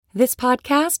This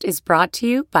podcast is brought to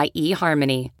you by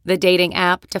eHarmony, the dating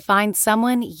app to find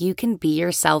someone you can be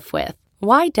yourself with.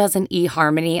 Why doesn't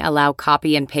eHarmony allow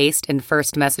copy and paste in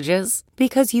first messages?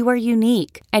 Because you are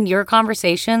unique, and your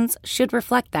conversations should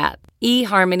reflect that.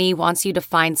 eHarmony wants you to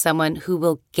find someone who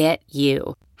will get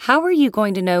you. How are you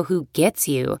going to know who gets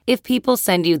you if people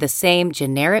send you the same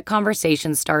generic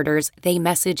conversation starters they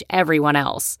message everyone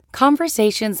else?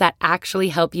 Conversations that actually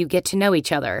help you get to know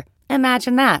each other.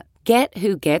 Imagine that. Get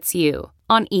who gets you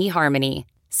on eHarmony.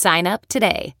 Sign up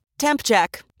today. Temp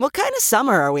check. What kind of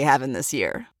summer are we having this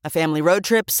year? A family road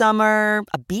trip summer?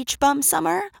 A beach bum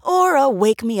summer? Or a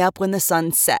wake me up when the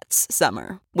sun sets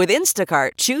summer? With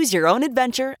Instacart, choose your own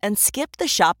adventure and skip the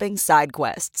shopping side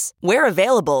quests. Where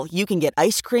available, you can get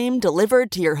ice cream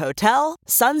delivered to your hotel,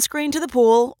 sunscreen to the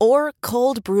pool, or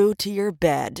cold brew to your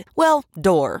bed. Well,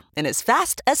 door, in as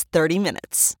fast as 30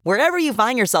 minutes. Wherever you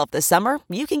find yourself this summer,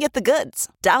 you can get the goods.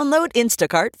 Download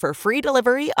Instacart for free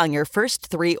delivery on your first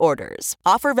 3 orders.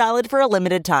 Offer valid for a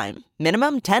limited time.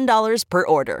 Minimum $10 per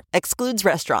order. Excludes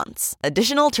restaurants.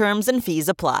 Additional terms and fees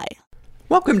apply.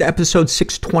 Welcome to episode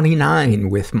 629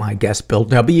 with my guest, Bill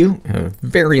W., a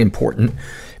very important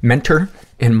mentor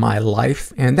in my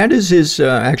life. And that is his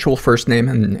actual first name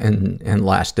and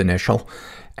last initial.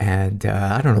 And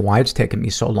I don't know why it's taken me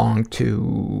so long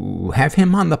to have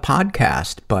him on the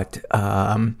podcast, but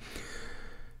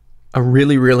a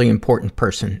really, really important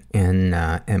person in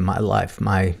my life.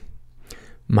 My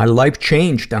life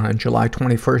changed on July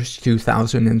 21st,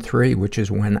 2003, which is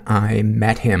when I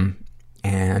met him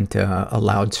and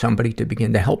allowed somebody to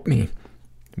begin to help me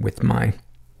with my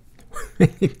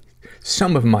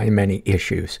some of my many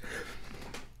issues.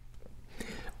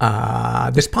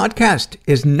 This podcast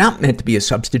is not meant to be a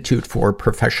substitute for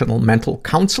professional mental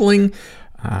counseling.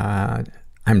 I'm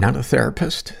not a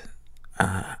therapist.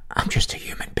 I'm just a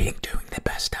human being doing the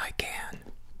best I can.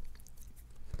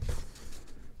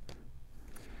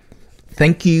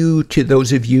 Thank you to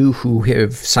those of you who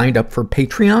have signed up for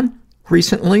Patreon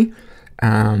recently.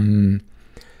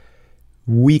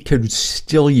 We could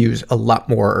still use a lot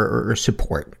more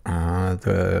support.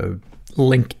 The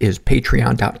link is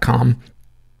patreon.com.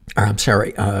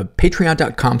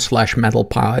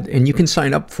 Patreon.com/mentalpod. And you can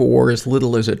sign up for as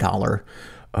little as $1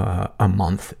 a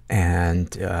month.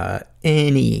 And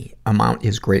any amount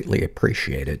is greatly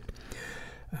appreciated.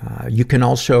 You can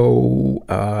also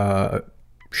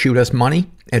shoot us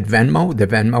money at Venmo. The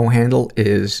Venmo handle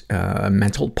is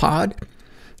mentalpod.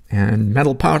 And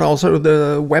mentalpod also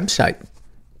the website.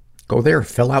 Go there,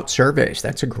 fill out surveys.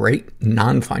 That's a great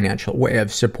non-financial way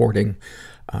of supporting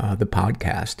the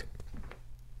podcast.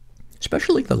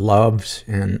 Especially the loves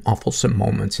and awfulsome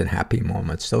moments and happy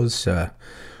moments. Those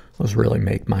really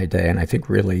make my day, and I think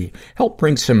really help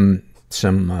bring some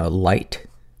light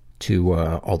to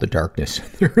all the darkness.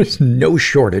 There is no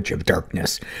shortage of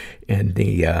darkness in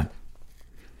the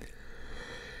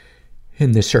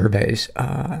surveys.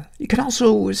 You can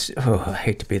also, I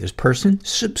hate to be this person,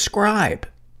 subscribe,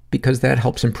 because that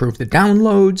helps improve the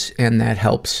downloads and that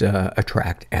helps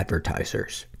attract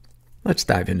advertisers. Let's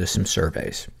dive into some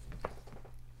surveys.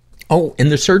 Oh,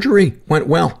 and the surgery went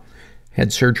well.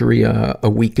 Had surgery a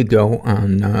week ago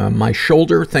on my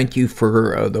shoulder. Thank you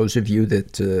for those of you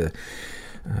that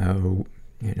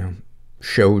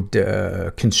showed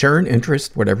concern,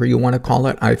 interest, whatever you want to call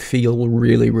it. I feel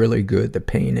really, really good. The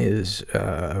pain is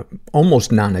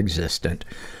almost non-existent.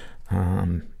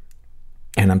 And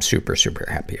I'm super, super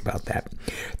happy about that.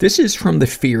 This is from the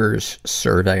Fears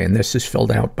survey, and this is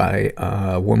filled out by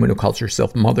a woman who calls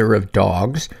herself Mother of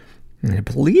Dogs. And I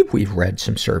believe we've read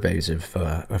some surveys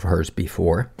of hers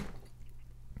before.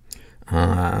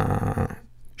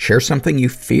 Share something you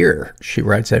fear. She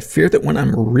writes, I fear that when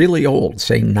I'm really old,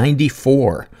 say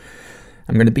 94,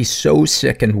 I'm going to be so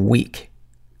sick and weak.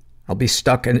 I'll be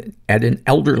stuck at an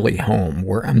elderly home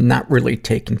where I'm not really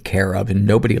taken care of and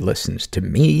nobody listens to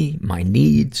me, my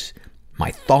needs, my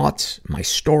thoughts, my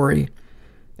story,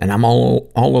 and I'm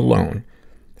all alone.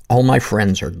 All my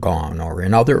friends are gone or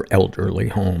in other elderly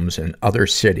homes in other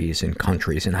cities and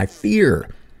countries, and I fear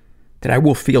that I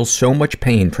will feel so much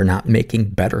pain for not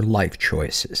making better life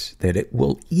choices, that it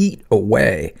will eat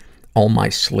away all my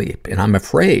sleep, and I'm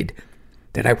afraid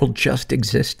that I will just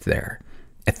exist there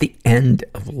at the end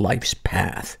of life's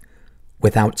path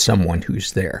without someone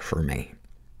who's there for me.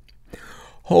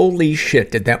 Holy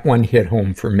shit, did that one hit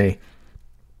home for me.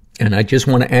 And I just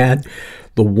want to add,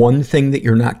 the one thing that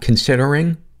you're not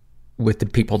considering with the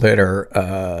people that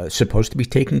are supposed to be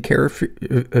taking care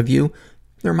of you,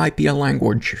 there might be a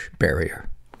language barrier.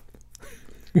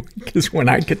 Because when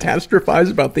I catastrophize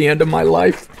about the end of my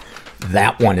life,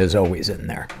 that one is always in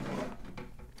there.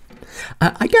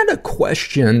 I got a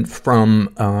question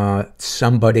from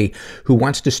somebody who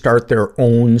wants to start their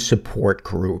own support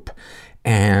group.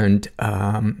 And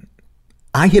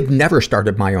I have never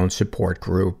started my own support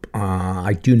group.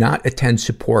 I do not attend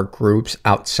support groups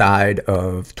outside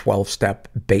of 12-step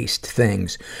based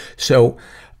things. So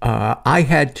I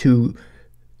had to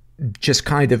just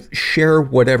kind of share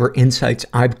whatever insights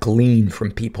I've gleaned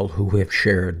from people who have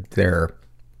shared their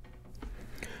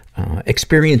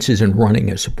experiences in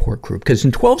running a support group. Because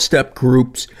in 12-step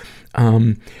groups,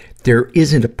 there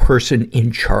isn't a person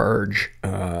in charge,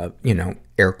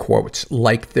 air quotes,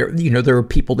 like there are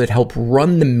people that help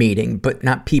run the meeting, but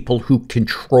not people who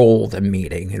control the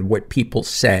meeting and what people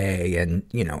say and,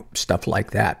 stuff like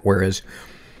that. Whereas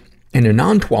in a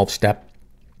non-12-step,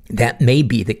 that may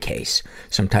be the case.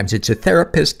 Sometimes it's a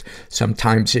therapist.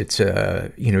 Sometimes it's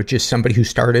just somebody who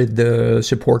started the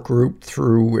support group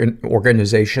through an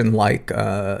organization like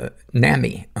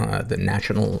NAMI, the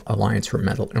National Alliance for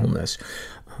Mental Illness.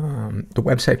 The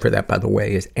website for that, by the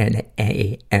way, is nami.org.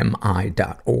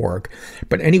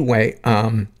 But anyway,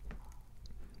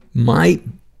 my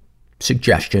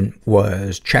suggestion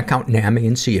was check out NAMI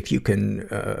and see if you can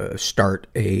start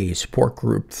a support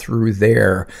group through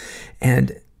there.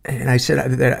 And I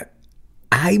said that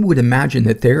I would imagine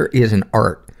that there is an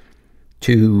art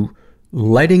to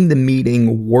letting the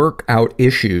meeting work out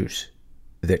issues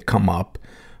that come up,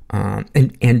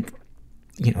 and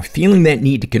feeling that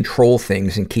need to control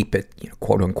things and keep it,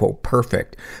 quote unquote,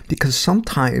 perfect. Because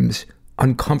sometimes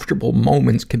uncomfortable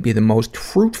moments can be the most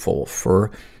fruitful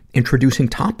for introducing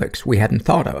topics we hadn't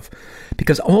thought of.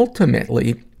 Because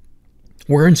ultimately,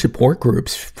 we're in support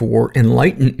groups for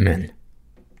enlightenment.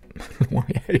 Why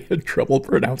I had trouble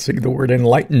pronouncing the word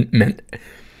enlightenment.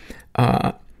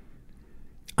 On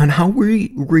how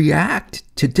we react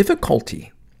to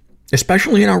difficulty,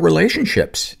 especially in our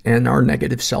relationships and our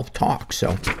negative self-talk.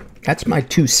 So that's my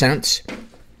 2 cents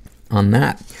on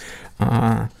that.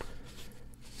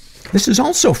 This is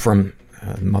also from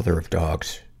Mother of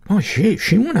Dogs. Oh, she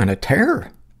went on a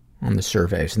tear on the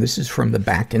surveys. This is from the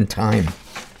Back in Time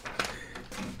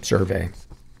survey.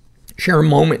 Share a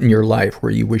moment in your life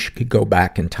where you wish you could go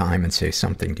back in time and say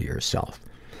something to yourself.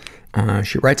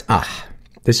 She writes,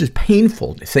 this is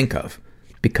painful to think of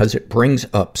because it brings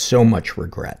up so much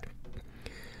regret.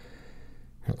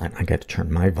 I got to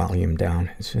turn my volume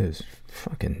down. This is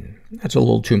that's a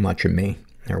little too much of me.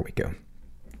 There we go.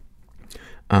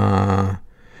 I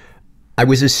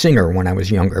was a singer when I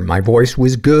was younger. My voice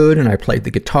was good and I played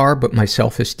the guitar, but my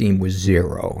self-esteem was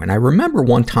 0. And I remember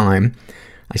one time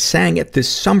I sang at this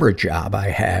summer job I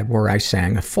had where I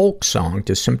sang a folk song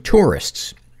to some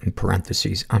tourists. In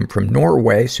parentheses, I'm from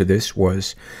Norway, so this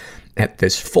was at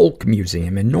this folk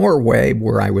museum in Norway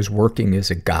where I was working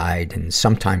as a guide, and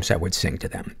sometimes I would sing to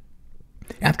them.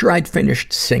 After I'd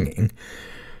finished singing,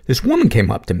 this woman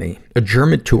came up to me, a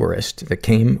German tourist that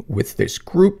came with this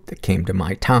group that came to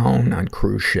my town on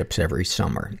cruise ships every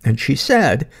summer. And she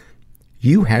said,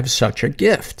 "You have such a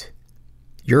gift.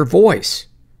 Your voice.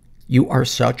 You are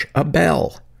such a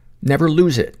belle. Never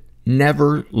lose it.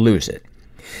 Never lose it."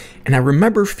 And I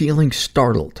remember feeling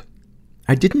startled.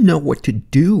 I didn't know what to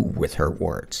do with her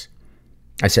words.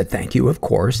 I said thank you, of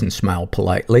course, and smiled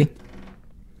politely.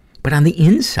 But on the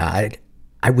inside,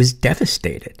 I was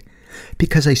devastated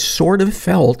because I sort of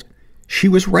felt she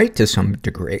was right to some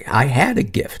degree. I had a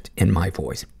gift in my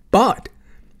voice, but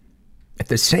at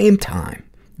the same time,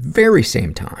 very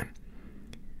same time,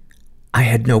 I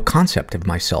had no concept of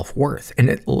my self-worth, and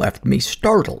it left me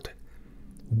startled.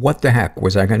 What the heck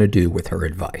was I going to do with her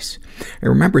advice? I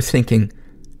remember thinking,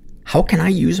 how can I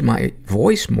use my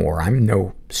voice more? I'm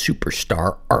no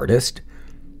superstar artist,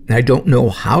 and I don't know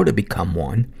how to become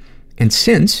one. And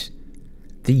since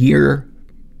the year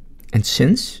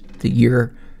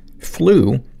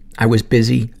flew, I was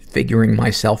busy figuring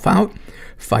myself out,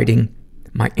 fighting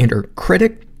my inner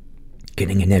critic,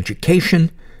 getting an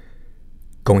education,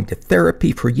 going to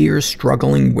therapy for years,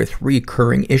 struggling with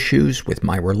recurring issues with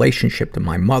my relationship to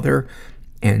my mother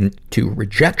and to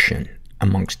rejection,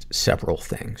 amongst several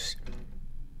things.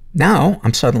 Now,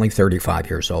 I'm suddenly 35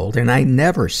 years old and I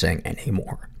never sing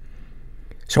anymore.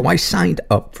 So I signed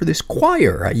up for this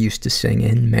choir I used to sing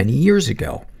in many years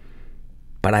ago.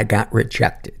 But I got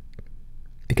rejected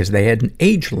because they had an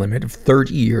age limit of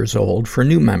 30 years old for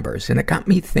new members. And it got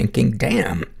me thinking,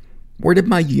 damn, where did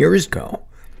my years go?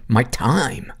 My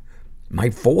time, my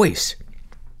voice.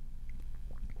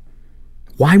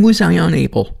 Why was I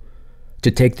unable to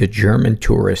take the German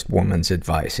tourist woman's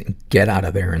advice and get out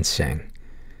of there and sing?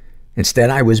 Instead,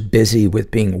 I was busy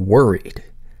with being worried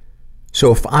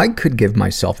So if I could give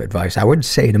myself advice, I would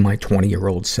say to my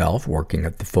 20-year-old self working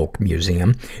at the Folk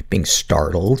Museum, being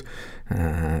startled,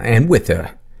 and with an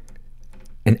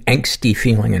angsty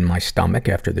feeling in my stomach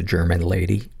after the German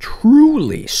lady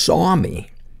truly saw me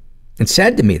and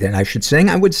said to me that I should sing,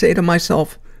 I would say to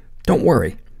myself, don't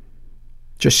worry.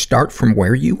 Just start from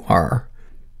where you are.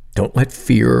 Don't let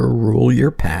fear rule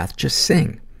your path. Just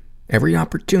sing every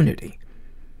opportunity.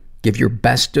 Give your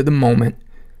best to the moment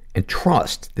and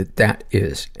trust that that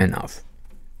is enough.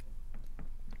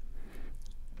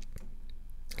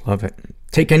 Love it.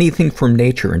 Take anything from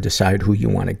nature and decide who you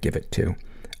want to give it to.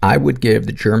 I would give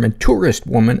the German tourist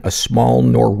woman a small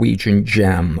Norwegian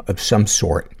gem of some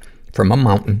sort from a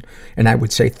mountain, and I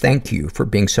would say thank you for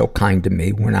being so kind to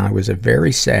me when I was a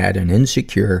very sad and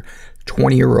insecure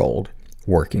 20-year-old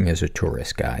working as a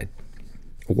tourist guide.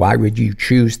 Why would you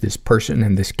choose this person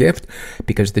and this gift?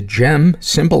 Because the gem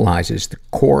symbolizes the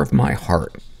core of my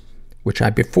heart, which I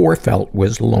before felt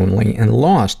was lonely and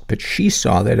lost, but she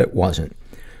saw that it wasn't.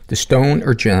 The stone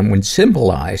or gem would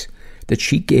symbolize that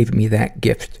she gave me that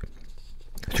gift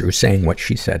through saying what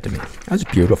she said to me. That was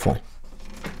beautiful.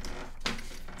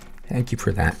 Thank you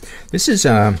for that. This is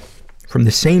from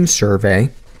the same survey,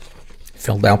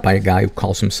 filled out by a guy who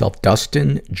calls himself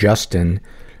Dustin Justin,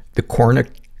 the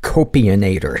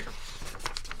Cornucopianator.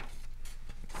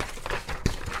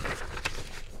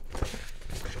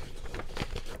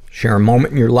 Share a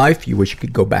moment in your life you wish you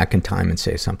could go back in time and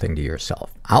say something to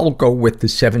yourself. I'll go with the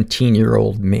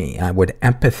 17-year-old me. I would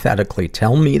empathetically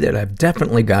tell me that I've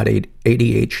definitely got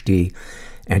ADHD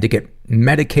and to get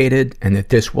medicated and that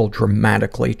this will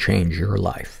dramatically change your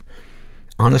life.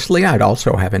 Honestly, I'd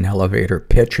also have an elevator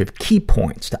pitch of key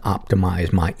points to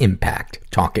optimize my impact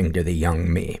talking to the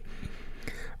young me.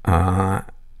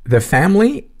 The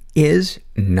family is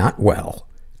not well.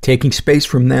 Taking space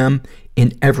from them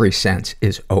in every sense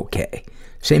is okay.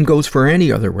 Same goes for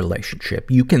any other relationship.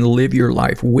 You can live your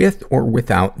life with or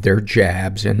without their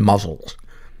jabs and muzzles.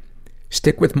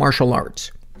 Stick with martial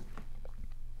arts.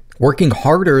 Working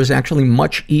harder is actually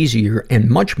much easier and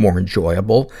much more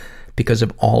enjoyable because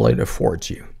of all it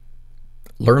affords you.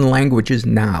 Learn languages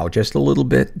now, just a little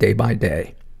bit, day by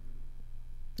day.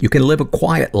 You can live a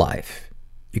quiet life.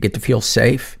 You get to feel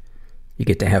safe. You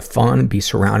get to have fun and be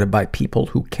surrounded by people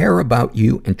who care about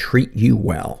you and treat you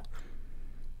well.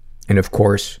 And of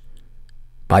course,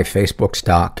 buy Facebook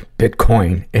stock,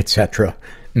 Bitcoin, etc.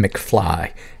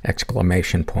 McFly!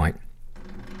 Exclamation point.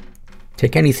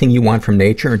 Take anything you want from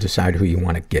nature and decide who you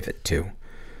want to give it to.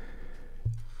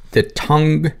 The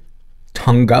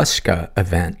Tunguska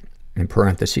event, in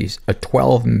parentheses, a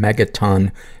 12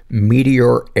 megaton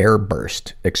meteor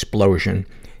airburst explosion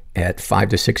at 5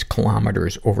 to 6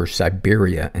 kilometers over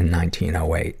Siberia in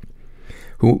 1908.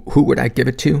 Who would I give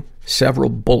it to? Several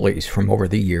bullies from over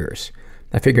the years.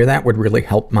 I figure that would really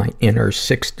help my inner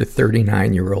 6 to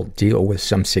 39-year-old deal with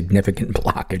some significant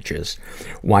blockages.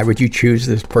 Why would you choose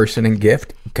this person and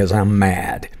gift? Because I'm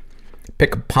mad.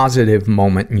 Pick a positive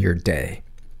moment in your day.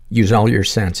 Use all your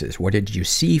senses. What did you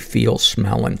see, feel,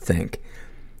 smell, and think?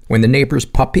 When the neighbor's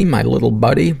puppy, my little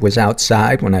buddy, was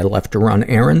outside when I left to run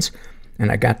errands, and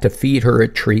I got to feed her a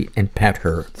treat and pet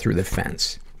her through the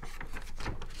fence.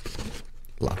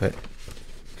 Love it.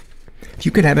 If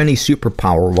you could have any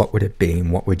superpower, what would it be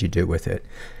and what would you do with it?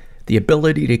 The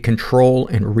ability to control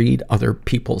and read other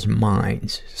people's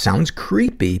minds. Sounds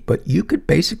creepy, but you could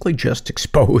basically just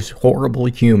expose horrible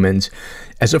humans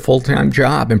as a full-time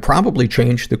job and probably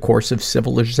change the course of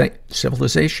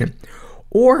civilization.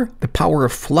 Or the power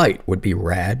of flight would be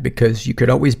rad because you could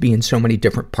always be in so many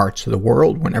different parts of the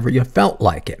world whenever you felt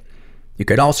like it. You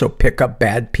could also pick up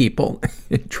bad people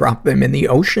and drop them in the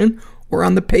ocean or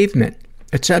on the pavement,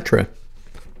 etc.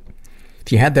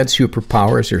 If you had that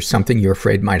superpower, is there something you're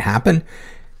afraid might happen?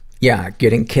 Yeah,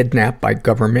 getting kidnapped by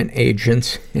government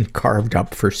agents and carved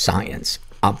up for science,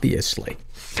 obviously.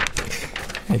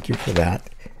 Thank you for that.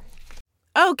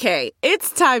 Okay,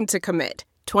 it's time to commit.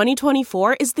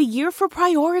 2024 is the year for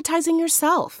prioritizing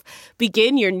yourself.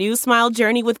 Begin your new smile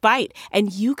journey with Byte,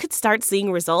 and you could start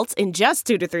seeing results in just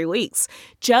 2 to 3 weeks.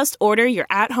 Just order your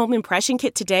at-home impression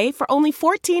kit today for only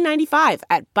 $14.95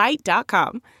 at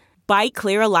Byte.com. Byte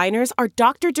Clear aligners are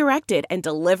doctor-directed and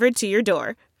delivered to your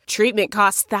door. Treatment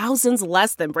costs thousands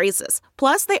less than braces.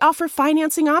 Plus, they offer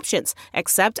financing options,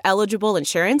 accept eligible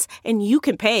insurance, and you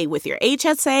can pay with your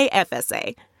HSA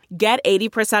FSA. Get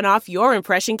 80% off your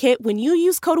impression kit when you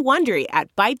use code WONDERY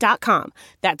at Byte.com.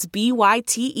 That's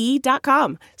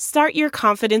BYTE.com. Start your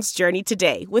confidence journey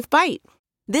today with Byte.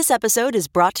 This episode is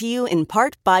brought to you in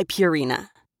part by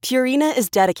Purina. Purina is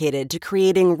dedicated to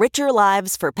creating richer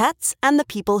lives for pets and the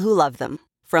people who love them.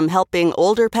 From helping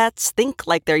older pets think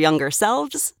like their younger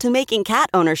selves to making cat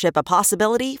ownership a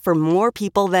possibility for more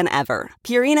people than ever,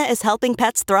 Purina is helping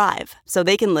pets thrive so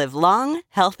they can live long,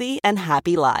 healthy, and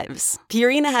happy lives.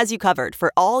 Purina has you covered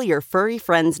for all your furry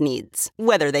friends' needs,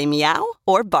 whether they meow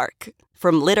or bark.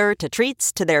 From litter to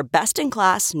treats to their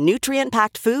best-in-class,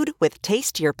 nutrient-packed food with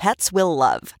taste your pets will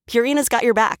love, Purina's got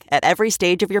your back at every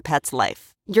stage of your pet's life.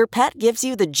 Your pet gives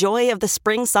you the joy of the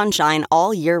spring sunshine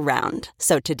all year round.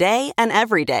 So today and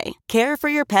every day, care for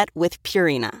your pet with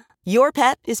Purina. Your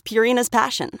pet is Purina's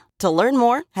passion. To learn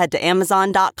more, head to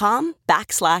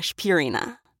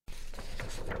amazon.com/Purina.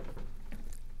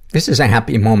 This is a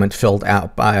happy moment filled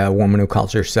out by a woman who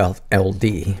calls herself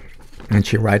LD. And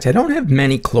she writes, I don't have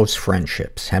many close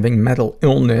friendships. Having mental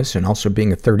illness and also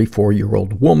being a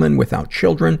 34-year-old woman without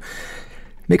children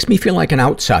makes me feel like an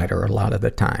outsider a lot of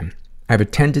the time. I have a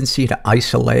tendency to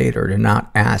isolate or to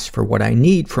not ask for what I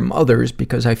need from others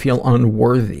because I feel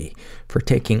unworthy for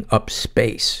taking up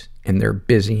space in their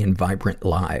busy and vibrant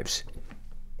lives.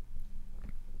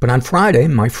 But on Friday,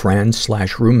 my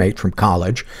friend/roommate from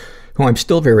college, who I'm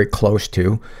still very close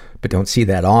to, but don't see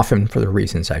that often for the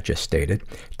reasons I just stated,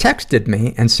 texted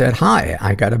me and said, hi,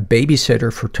 I got a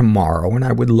babysitter for tomorrow and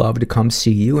I would love to come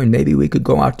see you and maybe we could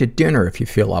go out to dinner if you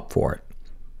feel up for it.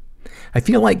 I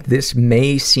feel like this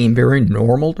may seem very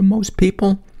normal to most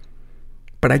people,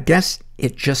 but I guess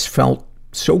it just felt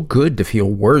so good to feel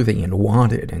worthy and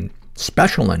wanted and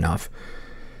special enough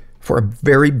for a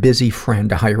very busy friend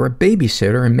to hire a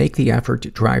babysitter and make the effort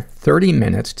to drive 30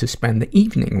 minutes to spend the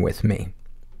evening with me.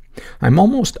 I'm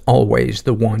almost always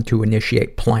the one to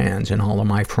initiate plans in all of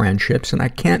my friendships, and I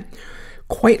can't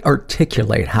quite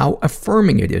articulate how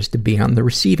affirming it is to be on the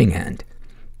receiving end.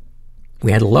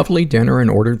 We had a lovely dinner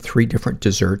and ordered 3 different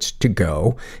desserts to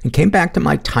go and came back to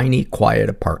my tiny, quiet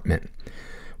apartment.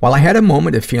 While I had a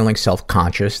moment of feeling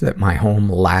self-conscious that my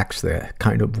home lacks the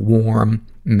kind of warm,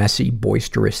 messy,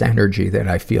 boisterous energy that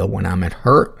I feel when I'm in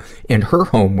her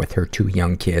home with her 2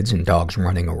 young kids and dogs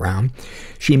running around,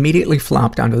 she immediately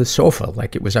flopped onto the sofa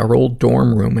like it was our old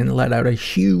dorm room and let out a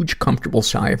huge, comfortable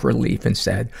sigh of relief and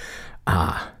said,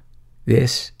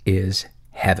 this is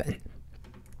heaven.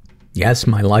 Yes,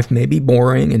 my life may be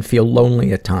boring and feel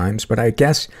lonely at times, but I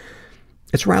guess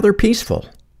it's rather peaceful.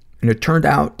 And it turned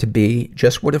out to be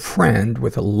just what a friend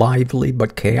with a lively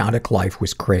but chaotic life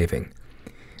was craving.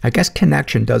 I guess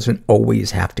connection doesn't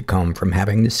always have to come from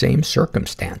having the same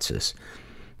circumstances.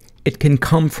 It can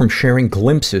come from sharing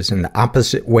glimpses in the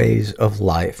opposite ways of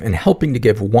life and helping to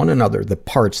give one another the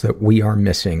parts that we are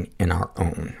missing in our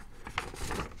own.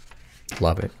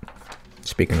 Love it.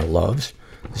 Speaking of loves,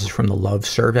 this is from the Love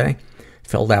Survey,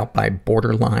 filled out by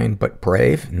Borderline But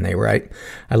Brave, and they write,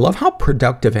 I love how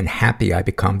productive and happy I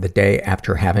become the day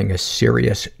after having a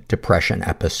serious depression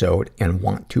episode and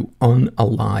want to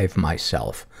unalive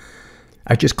myself.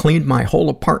 I just cleaned my whole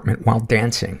apartment while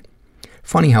dancing.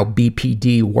 Funny how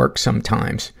BPD works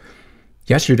sometimes.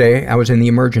 Yesterday, I was in the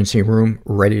emergency room,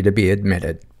 ready to be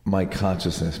admitted. My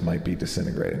consciousness might be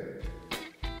disintegrating.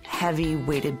 Heavy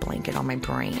weighted blanket on my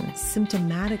brain.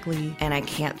 Symptomatically, and I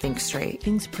can't think straight.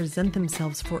 Things present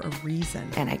themselves for a reason.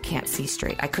 And I can't see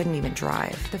straight. I couldn't even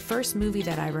drive. The first movie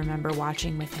that I remember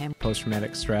watching with him,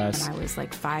 post-traumatic stress, when I was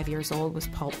like 5 years old, was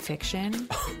Pulp Fiction.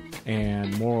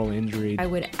 And moral injury. I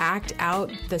would act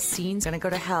out the scenes. Gonna go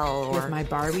to hell. With my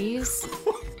Barbies.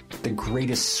 The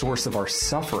greatest source of our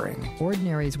suffering.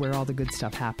 Ordinary is where all the good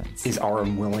stuff happens. Is our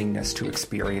unwillingness to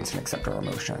experience and accept our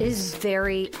emotions. It is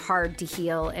very hard to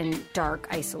heal in dark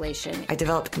isolation. I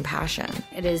developed compassion.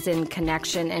 It is in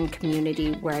connection and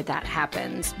community where that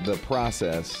happens. The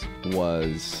process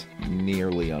was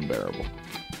nearly unbearable.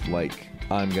 Like,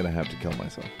 I'm gonna have to kill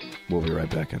myself. We'll be right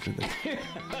back after this.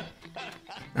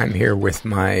 I'm here with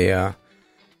my, I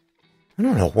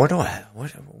don't know, what do I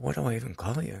even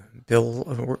call you?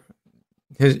 Bill,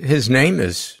 his name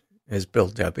is Bill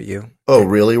W. Oh,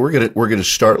 really? We're gonna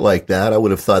start like that? I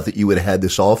would have thought that you would have had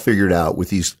this all figured out with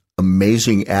these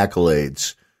amazing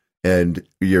accolades, and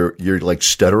you're like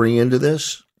stuttering into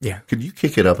this? Yeah. Could you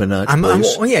kick it up a notch,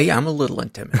 please? I'm a little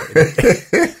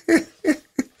intimidated.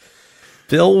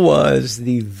 Bill was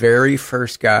the very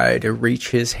first guy to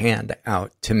reach his hand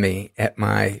out to me at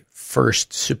my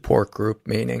first support group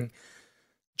meeting,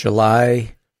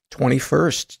 July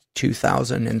 21st,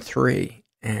 2003.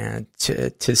 And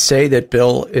to say that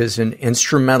Bill is an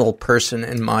instrumental person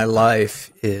in my life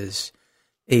is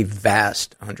a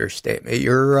vast understatement.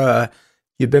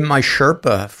 You've been my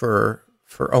Sherpa for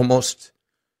almost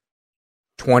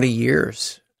 20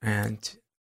 years, and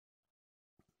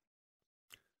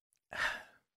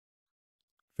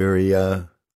very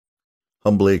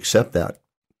humbly accept that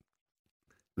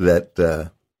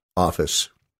office.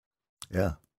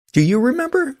 Yeah. Do you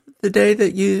remember the day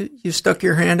that you stuck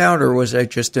your hand out, or was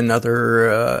that just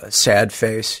another sad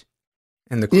face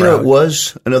in the crowd? You know, it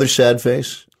was another sad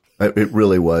face. It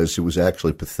really was. It was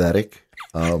actually pathetic.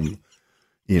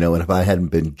 You know, and if I hadn't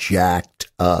been jacked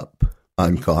up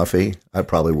on coffee, I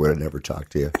probably would have never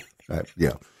talked to you.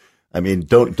 Yeah. I mean,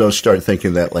 don't start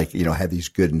thinking that, like, you know, I had these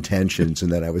good intentions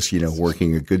and that I was, you know,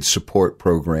 working a good support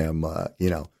program. You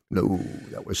know, no,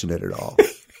 that wasn't it at all.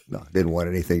 No, I didn't want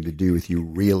anything to do with you,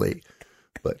 really.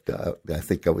 But I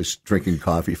think I was drinking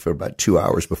coffee for about 2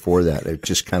 hours before that. It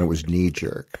just kind of was knee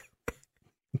jerk.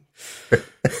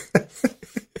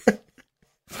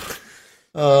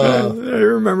 I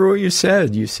remember what you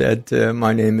said. You said,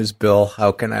 "My name is Bill.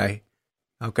 How can I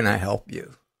help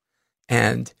you?"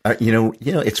 And you know,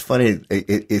 it's funny.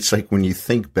 It's like when you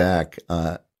think back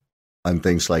on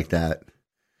things like that,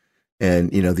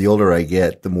 and you know, the older I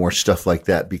get, the more stuff like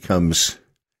that becomes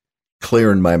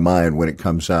clear in my mind when it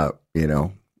comes out. You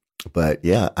know, but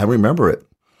yeah, I remember it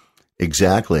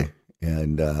exactly.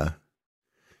 And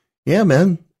yeah,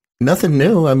 man, nothing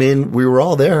new. I mean, we were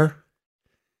all there.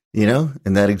 You know,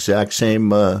 in that exact same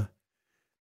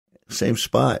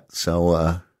spot.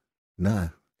 So, nah.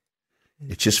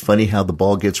 It's just funny how the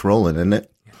ball gets rolling, isn't it?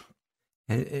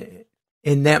 And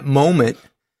in that moment,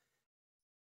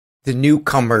 the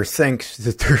newcomer thinks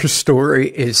that their story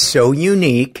is so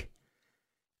unique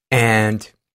and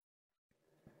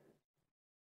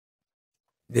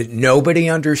that nobody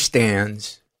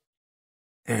understands,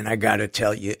 and I got to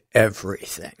tell you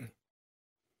everything.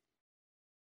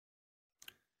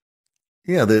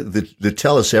 Yeah, the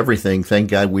tell us everything. Thank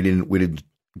God we didn't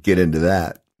get into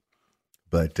that.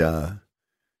 But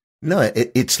no,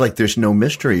 it's like there's no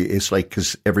mystery. It's like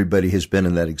because everybody has been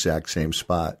in that exact same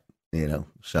spot, you know.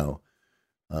 So,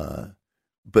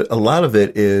 but a lot of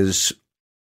it is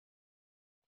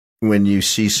when you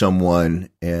see someone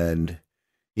and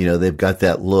you know they've got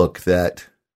that look that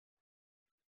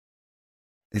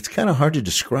it's kind of hard to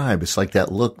describe. It's like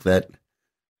that look that,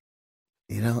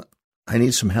 you know, I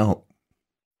need some help.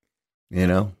 You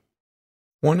know,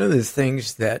 one of the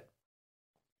things that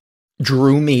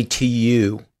drew me to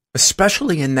you,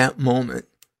 especially in that moment,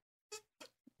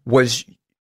 was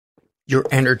your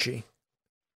energy.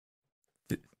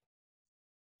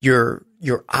 Your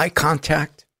eye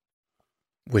contact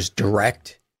was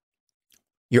direct.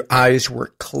 Your eyes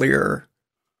were clear.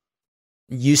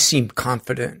 You seemed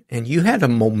confident, and you had a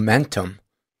momentum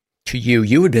to you.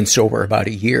 You had been sober about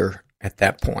a year at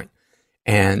that point,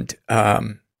 and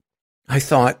I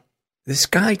thought, this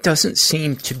guy doesn't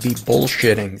seem to be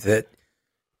bullshitting that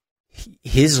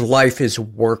his life is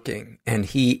working and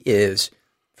he is,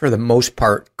 for the most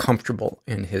part, comfortable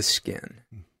in his skin.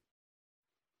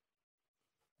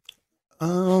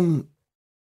 You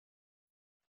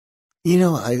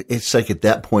know, it's like at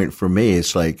that point for me,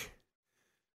 it's like,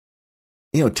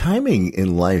 you know, timing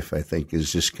in life, I think,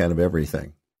 is just kind of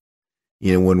everything.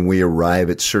 You know, when we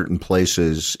arrive at certain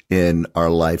places in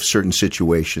our life, certain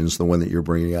situations, the one that you're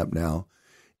bringing up now,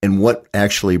 and what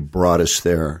actually brought us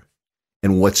there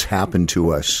and what's happened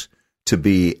to us to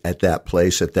be at that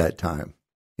place at that time,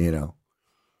 you know.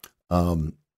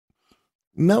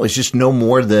 No, it's just no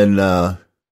more than,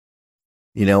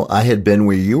 you know, I had been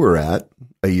where you were at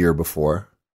a year before.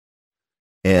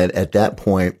 And at that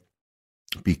point,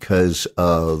 because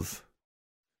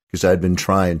I'd been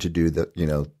trying to do the, you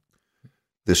know,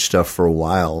 this stuff for a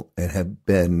while and have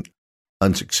been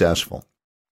unsuccessful.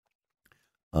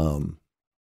 I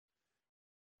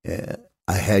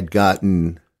had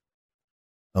gotten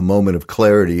a moment of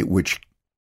clarity, which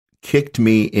kicked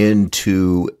me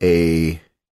into a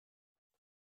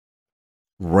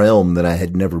realm that I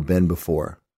had never been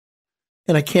before.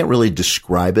 And I can't really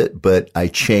describe it, but I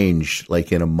changed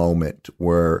like in a moment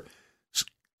where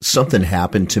something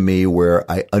happened to me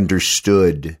where I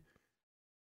understood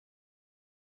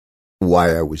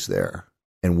why I was there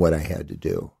and what I had to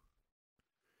do.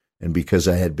 And because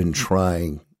I had been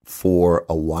trying for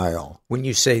a while. When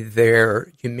you say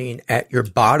there, you mean at your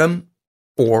bottom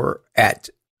or at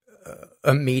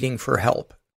a meeting for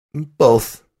help?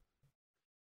 Both.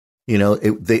 You know,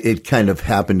 it kind of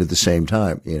happened at the same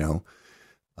time, you know,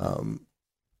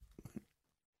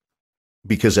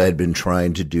 because I had been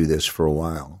trying to do this for a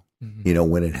while. Mm-hmm. You know,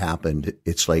 when it happened,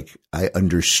 it's like I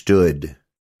understood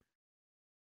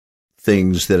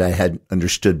things that I had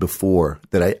understood before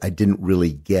that I didn't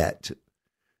really get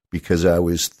because I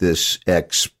was this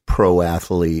ex-pro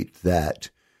athlete that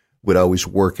would always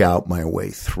work out my way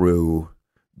through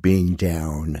being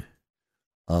down.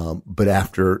 But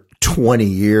after 20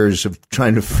 years of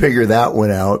trying to figure that one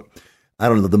out, I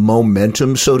don't know, the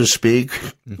momentum, so to speak,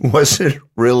 wasn't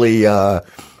really, on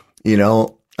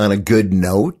a good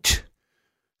note.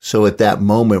 So at that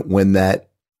moment, when that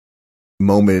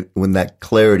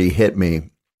clarity hit me,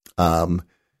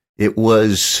 it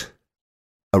was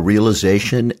a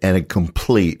realization and a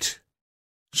complete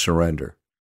surrender.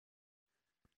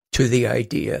 To the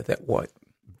idea that what?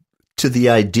 To the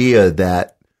idea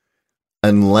that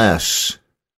unless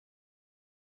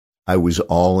I was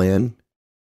all in,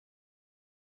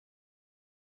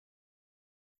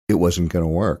 it wasn't going to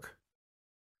work.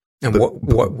 And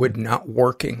what would not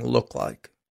working look like?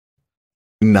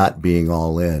 Not being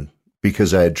all in,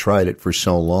 because I had tried it for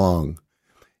so long.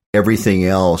 Everything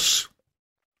else,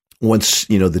 once,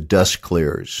 the dust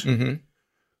clears,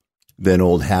 then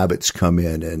old habits come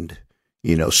in and,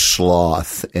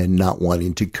 sloth and not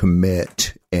wanting to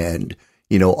commit and,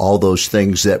 all those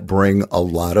things that bring a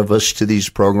lot of us to these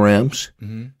programs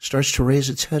starts to raise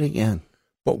its head again.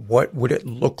 But what would it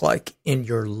look like in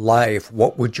your life?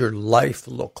 What would your life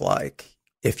look like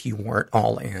if you weren't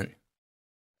all in?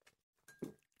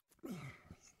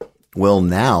 Well,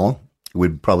 now it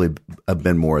would probably have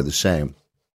been more of the same.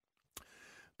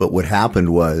 But what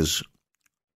happened was,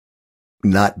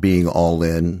 not being all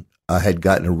in, I had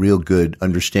gotten a real good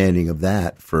understanding of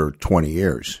that for 20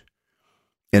 years,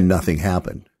 and nothing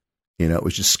happened. It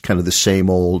was just kind of the same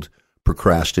old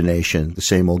procrastination, the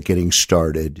same old getting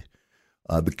started,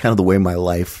 but kind of the way my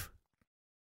life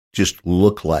just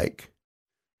looked like,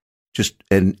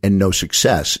 and no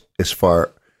success as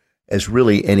far as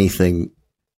really anything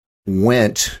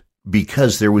went,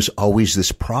 because there was always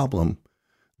this problem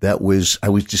I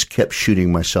just kept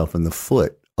shooting myself in the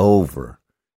foot over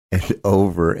and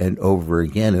over and over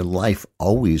again. And life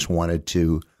always wanted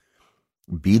to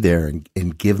be there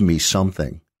and give me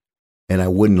something, and I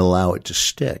wouldn't allow it to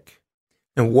stick.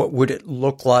 And what would it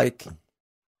look like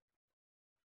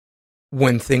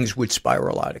when things would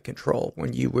spiral out of control,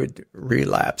 when you would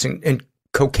relapse? And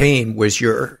cocaine was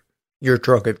your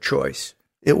drug of choice.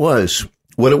 It was.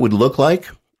 What it would look like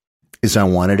is I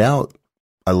wanted out.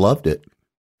 I loved it.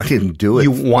 I didn't do it.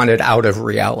 You wanted out of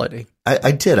reality.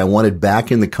 I did. I wanted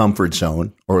back in the comfort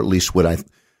zone, or at least what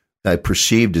I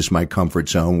perceived as my comfort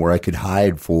zone, where I could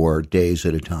hide for days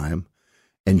at a time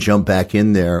and jump back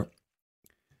in there.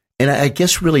 And I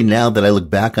guess really now that I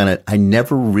look back on it, I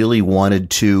never really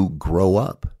wanted to grow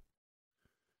up.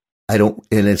 And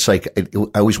it's like I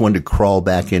always wanted to crawl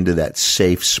back into that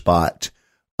safe spot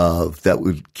that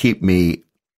would keep me,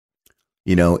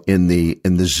 in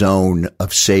the zone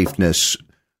of safeness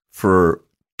for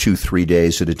 2-3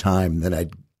 days at a time. Then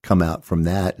I'd come out from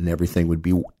that and everything would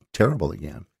be terrible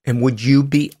again. And would you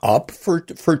be up for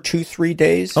 2-3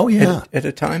 days? Oh, yeah. At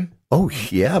a time? Oh,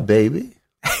 yeah, baby.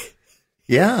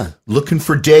 Yeah. Looking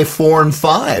for day 4 and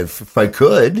 5 if I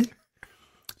could.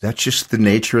 That's just the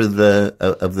nature of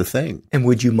the thing. And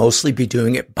would you mostly be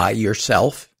doing it by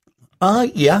yourself?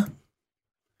 Yeah.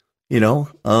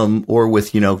 Or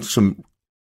with, some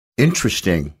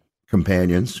interesting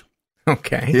companions.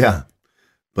 Okay. Yeah.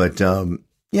 But,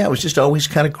 it was just always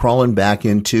kind of crawling back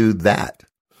into that.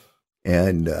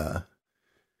 And, as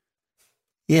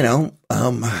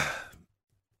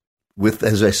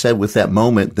I said, with that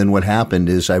moment, then what happened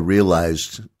is I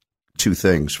realized 2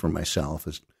 things for myself.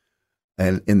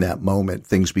 And in that moment,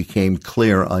 things became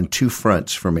clear on 2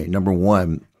 fronts for me. Number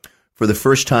one, for the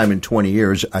first time in 20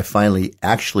 years, I finally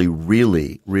actually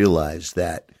really realized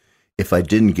that if I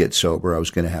didn't get sober, I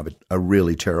was going to have a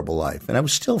really terrible life. And I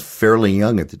was still fairly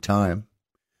young at the time,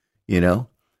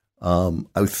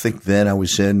 I think then I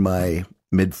was in my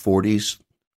mid-40s,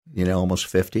 almost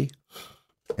 50,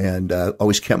 and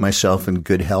always kept myself in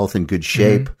good health and good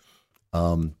shape.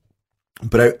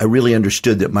 But I really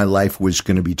understood that my life was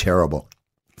going to be terrible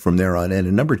from there on in.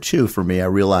 And number 2, for me, I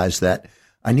realized that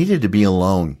I needed to be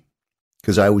alone,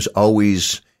 because I was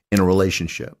always in a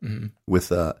relationship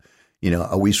with, I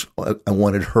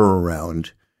wanted her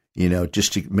around,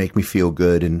 just to make me feel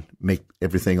good and make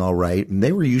everything all right. And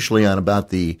they were usually on about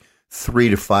the 3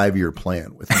 to 5 year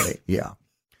plan with me. Yeah.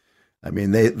 I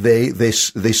mean, they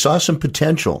saw some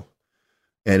potential,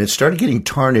 and it started getting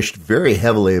tarnished very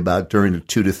heavily about during the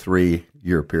 2 to 3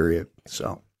 year period.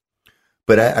 So,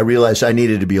 but I realized I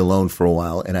needed to be alone for a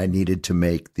while, and I needed to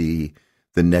make the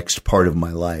next part of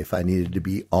my life. I needed to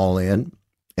be all in,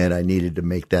 and I needed to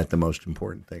make that the most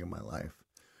important thing in my life.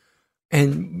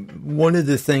 And one of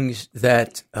the things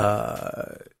that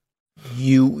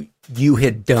you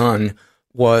had done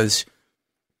was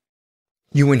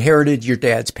you inherited your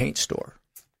dad's paint store.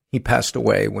 He passed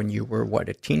away when you were,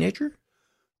 a teenager?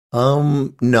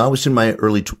 No, I was in my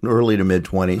early to mid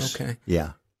 20s. Okay.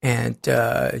 Yeah. And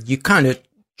you kind of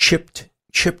chipped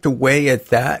chipped away at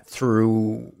that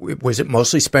through, was it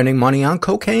mostly spending money on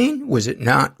cocaine? Was it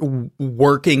not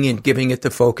working and giving it the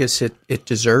focus it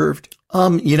deserved?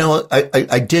 You know,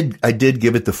 I did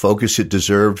give it the focus it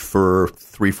deserved for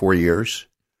 3-4 years.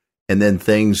 And then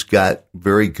things got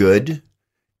very good.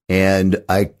 And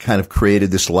I kind of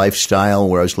created this lifestyle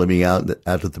where I was living out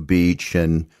at the beach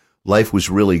and life was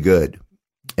really good.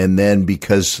 And then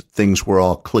because things were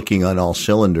all clicking on all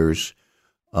cylinders,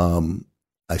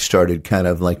 I started kind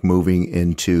of like moving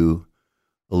into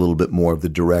a little bit more of the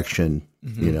direction,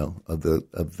 you know, of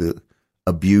the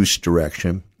abuse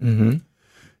direction. Mm-hmm.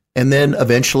 And then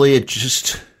eventually it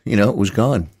just, you know, it was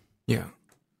gone. Yeah.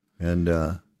 And,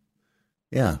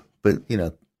 yeah, but you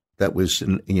know, that was,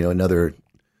 you know, another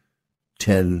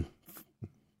 10,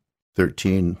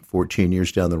 13, 14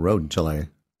 years down the road until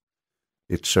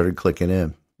it started clicking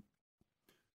in.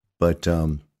 But,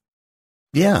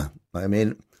 yeah, I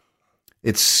mean,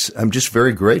 I'm just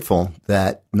very grateful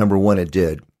that, number one, it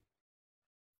did.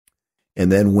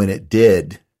 And then when it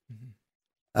did,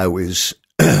 I was,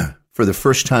 for the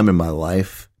first time in my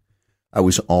life, I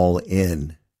was all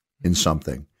in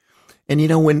something. And, you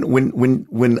know,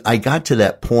 when I got to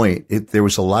that point, there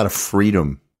was a lot of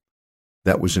freedom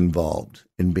that was involved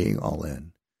in being all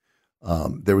in.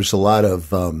 There was a lot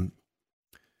of,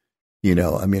 you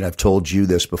know, I mean, I've told you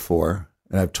this before,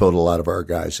 and I've told a lot of our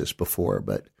guys this before,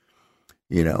 but,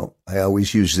 you know, I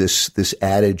always use this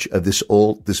adage of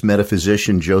this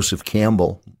metaphysician, Joseph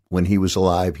Campbell, when he was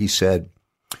alive. He said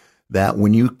that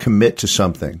when you commit to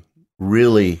something,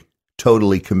 really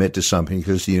totally commit to something,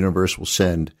 because the universe will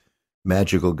send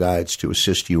magical guides to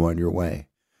assist you on your way.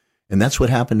 And that's what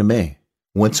happened to me.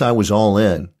 Once I was all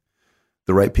in,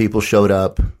 the right people showed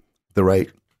up, the right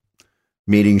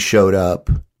meetings showed up,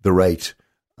 the right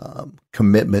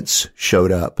commitments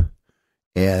showed up,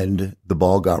 and the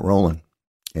ball got rolling.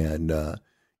 And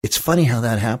it's funny how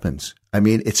that happens. I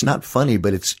mean, it's not funny,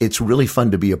 but it's really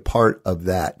fun to be a part of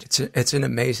that. It's an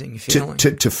amazing feeling.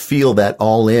 To feel that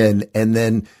all in, and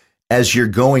then as you're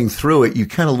going through it, you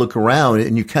kind of look around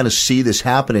and you kind of see this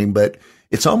happening, but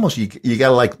it's almost, you got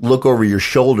to like look over your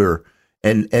shoulder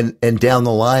and down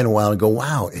the line a while and go,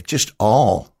 wow, it just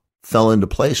all fell into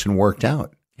place and worked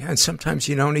out. Yeah, and sometimes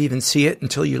you don't even see it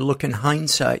until you look in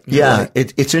hindsight. Yeah,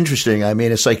 it's interesting. I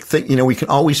mean, it's like, you know, we can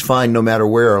always find, no matter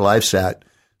where our life's at,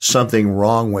 something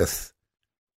wrong with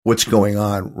what's going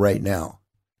on right now,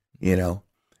 you know.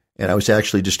 And I was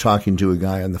actually just talking to a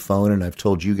guy on the phone, and I've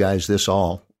told you guys this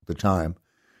all the time,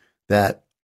 that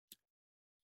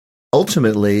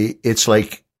ultimately it's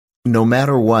like, no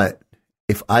matter what,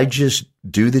 if I just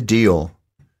do the deal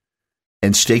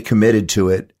and stay committed to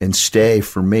it and stay,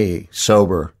 for me,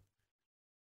 sober,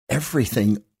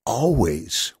 everything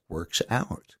always works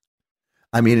out.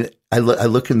 I mean, I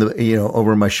look in the, you know,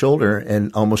 over my shoulder,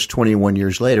 and almost 21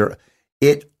 years later,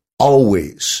 it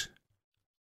always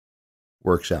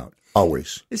works out.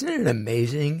 Always. Isn't it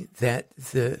amazing that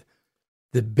the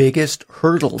biggest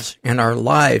hurdles in our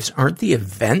lives aren't the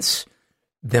events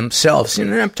themselves?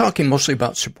 And I'm talking mostly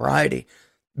about sobriety,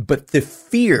 but the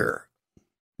fear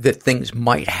that things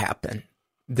might happen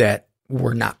that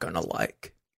we're not going to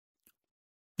like.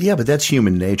 Yeah, but that's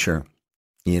human nature,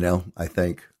 you know, I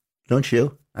think. Don't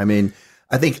you? I mean,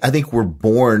 I think we're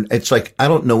born. It's like, I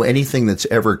don't know anything that's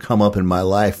ever come up in my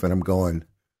life and I'm going,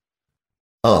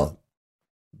 oh,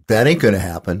 that ain't going to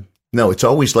happen. No, it's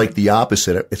always like the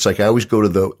opposite. It's like I always go to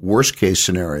the worst case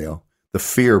scenario, the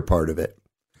fear part of it.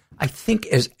 I think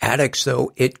as addicts,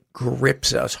 though, it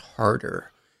grips us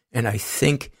harder. And I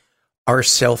think our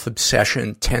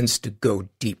self-obsession tends to go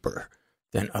deeper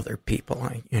than other people.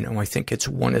 I think it's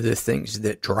one of the things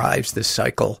that drives the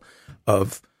cycle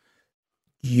of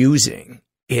using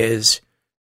is,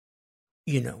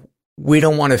 you know, we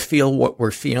don't want to feel what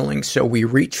we're feeling, so we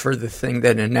reach for the thing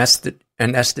that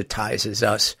anesthetizes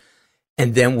us,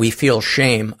 and then we feel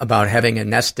shame about having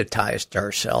anesthetized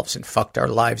ourselves and fucked our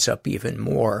lives up even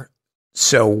more.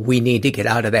 So we need to get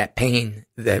out of that pain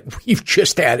that we've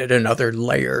just added another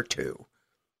layer to.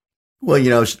 Well,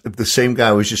 you know, the same guy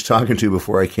I was just talking to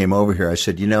before I came over here, I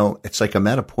said, you know, it's like I'm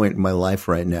at a point in my life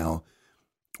right now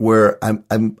where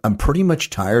I'm pretty much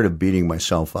tired of beating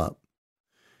myself up.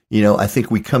 You know, I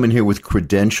think we come in here with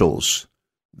credentials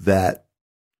that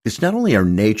it's not only our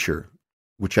nature,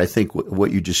 which I think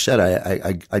what you just said,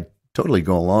 I totally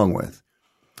go along with,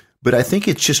 but I think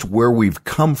it's just where we've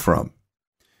come from.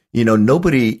 You know,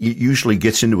 nobody usually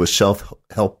gets into a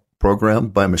self-help program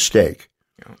by mistake.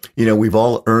 Yeah. You know, we've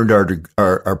all earned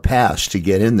our pass to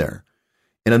get in there.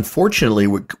 And unfortunately,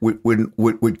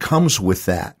 what comes with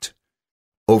that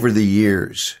over the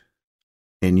years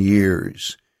and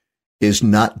years is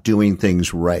not doing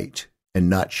things right and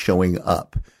not showing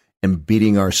up and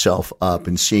beating ourselves up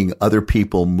and seeing other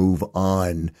people move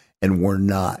on and we're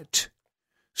not.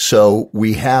 So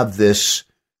we have this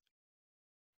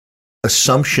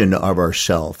assumption of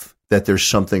ourselves that there's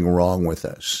something wrong with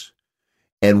us.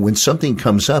 And when something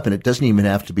comes up, and it doesn't even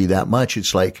have to be that much,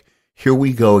 it's like, here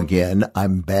we go again.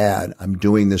 I'm bad. I'm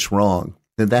doing this wrong.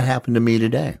 And that happened to me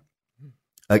today,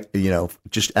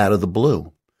 just out of the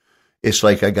blue. It's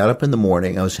like I got up in the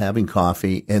morning, I was having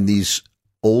coffee, and these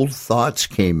old thoughts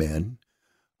came in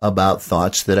about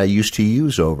thoughts that I used to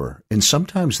use over. And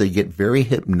sometimes they get very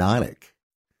hypnotic.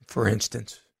 For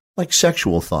instance? Like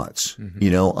sexual thoughts,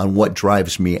 on what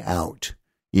drives me out,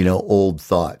 old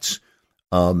thoughts,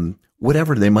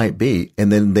 whatever they might be.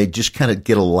 And then they just kind of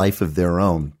get a life of their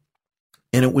own.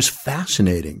 And it was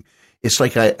fascinating. It's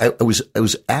like I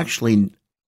was actually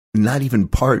not even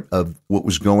part of what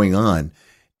was going on.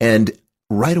 And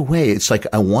right away, it's like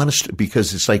I want to,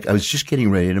 because it's like I was just getting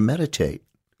ready to meditate.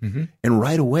 Mm-hmm. And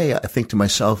right away, I think to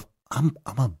myself, I'm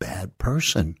a bad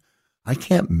person. I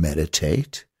can't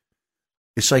meditate.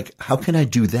 It's like, how can I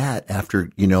do that after,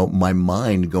 my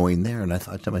mind going there? And I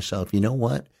thought to myself, you know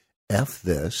what? F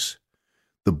this.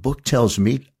 The book tells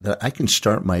me that I can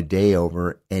start my day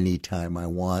over anytime I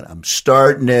want. I'm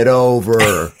starting it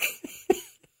over.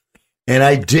 And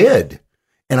I did.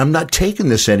 And I'm not taking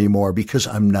this anymore because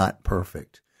I'm not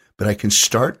perfect. But I can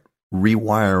start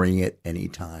rewiring it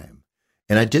anytime.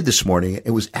 And I did this morning.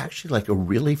 It was actually like a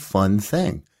really fun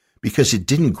thing because it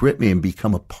didn't grip me and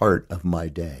become a part of my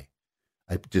day.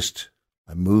 I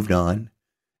moved on.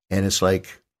 And it's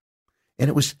like, and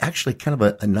it was actually kind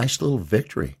of a nice little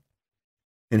victory.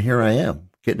 And here I am,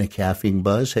 getting a caffeine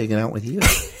buzz, hanging out with you.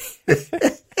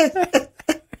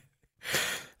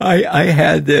 I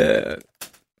had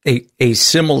a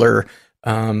similar,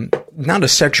 not a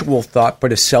sexual thought,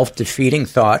 but a self-defeating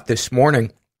thought this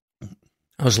morning.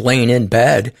 I was laying in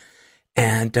bed,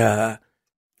 and I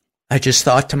just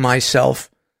thought to myself,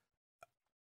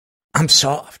 I'm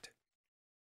soft.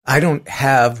 I don't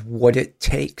have what it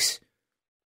takes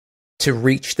to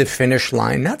reach the finish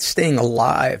line, not staying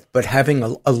alive, but having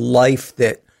a life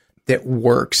that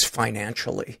works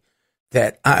financially,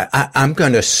 that I'm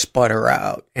going to sputter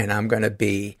out and I'm going to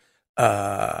be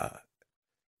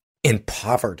in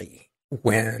poverty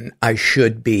when I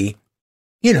should be,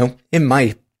 in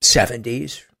my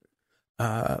 70s,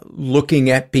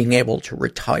 looking at being able to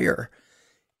retire.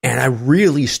 And I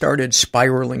really started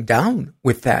spiraling down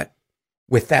with that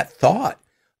thought.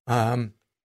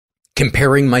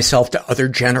 Comparing myself to other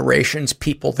generations,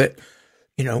 people that,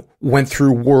 went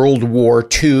through World War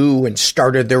II and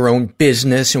started their own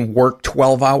business and worked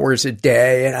 12 hours a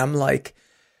day. And I'm like,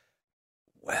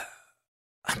 well,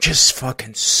 I'm just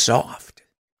fucking soft.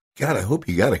 God, I hope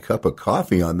you got a cup of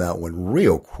coffee on that one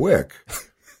real quick.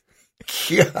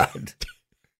 God.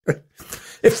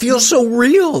 It feels so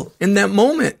real in that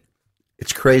moment.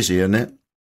 It's crazy, isn't it?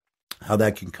 How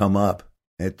that can come up.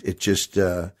 It just,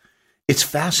 it's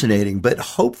fascinating, but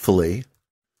hopefully,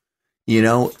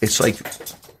 it's like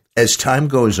as time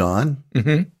goes on,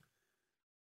 mm-hmm.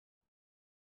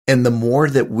 and the more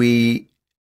that we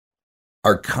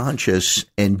are conscious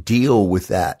and deal with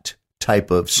that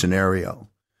type of scenario,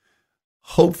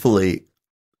 hopefully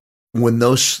when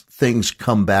those things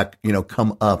come back,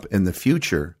 come up in the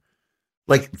future,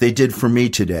 like they did for me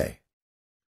today,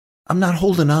 I'm not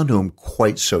holding on to them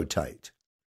quite so tight.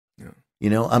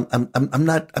 I'm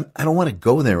not, I don't want to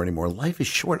go there anymore. Life is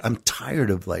short. I'm tired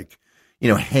of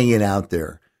hanging out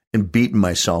there and beating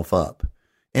myself up.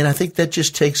 And I think that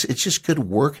it's just good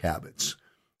work habits.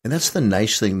 And that's the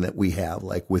nice thing that we have,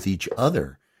 like with each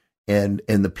other and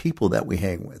the people that we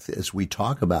hang with, as we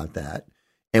talk about that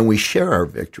and we share our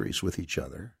victories with each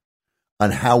other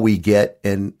on how we get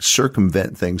and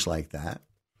circumvent things like that.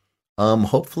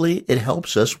 Hopefully it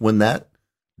helps us when that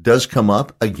does come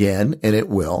up again, and it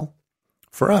will.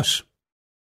 For us.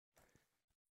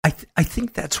 I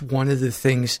think that's one of the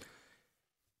things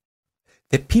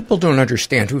that people don't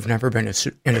understand who've never been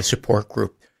in a support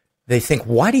group. They think,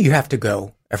 why do you have to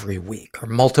go every week or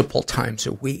multiple times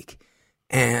a week?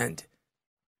 And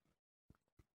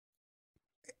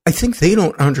I think they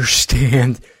don't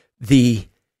understand the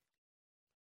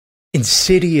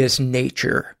insidious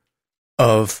nature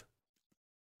of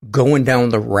going down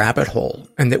the rabbit hole,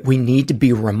 and that we need to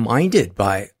be reminded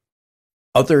by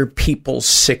other people's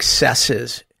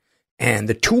successes and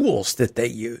the tools that they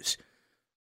use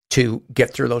to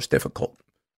get through those difficult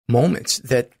moments.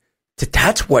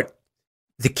 That's what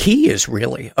the key is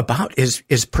really about, is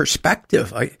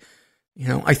perspective.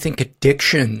 I think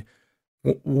addiction,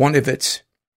 one of its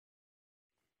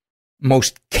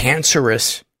most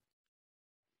cancerous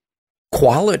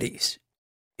qualities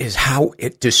is how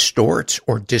it distorts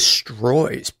or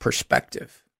destroys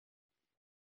perspective.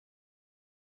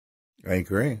 I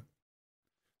agree.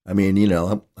 I mean, you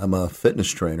know, I'm a fitness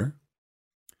trainer.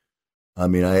 I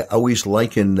mean, I always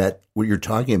liken that what you're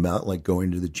talking about, like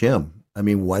going to the gym. I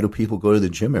mean, why do people go to the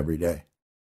gym every day?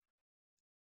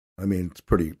 I mean, it's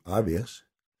pretty obvious.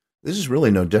 This is really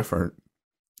no different,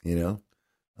 you know.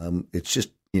 It's just,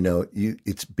 you know,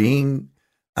 it's being,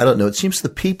 I don't know, it seems the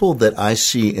people that I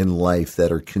see in life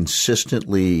that are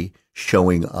consistently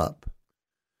showing up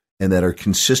and that are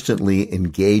consistently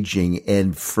engaging.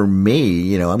 And for me,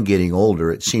 you know, I'm getting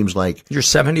older. It seems like you're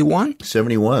 71.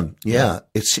 71. Yeah.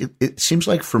 It seems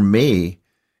like for me,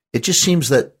 it just seems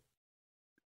that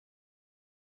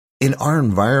in our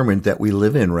environment that we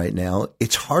live in right now,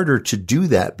 it's harder to do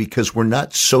that because we're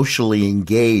not socially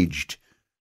engaged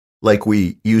like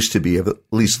we used to be, at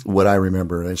least what I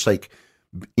remember. And it's like,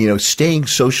 you know, staying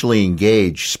socially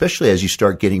engaged, especially as you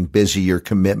start getting busy, your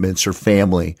commitments or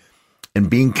family, and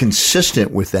being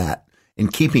consistent with that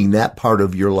and keeping that part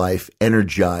of your life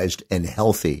energized and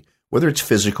healthy, whether it's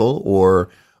physical or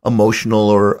emotional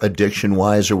or addiction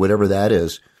wise or whatever that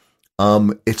is.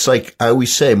 It's like I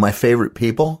always say, my favorite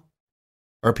people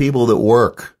are people that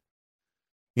work.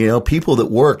 You know, people that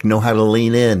work know how to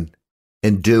lean in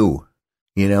and do,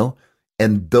 you know,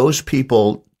 and those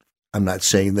people, I'm not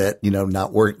saying that, you know,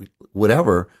 not work,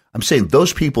 whatever. I'm saying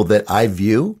those people that I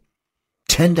view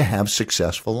tend to have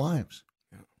successful lives,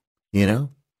 you know?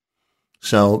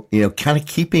 So, you know, kind of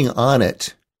keeping on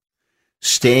it,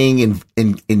 staying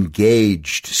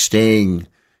engaged, staying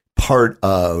part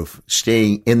of,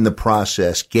 staying in the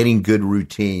process, getting good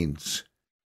routines,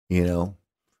 you know,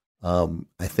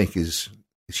 I think is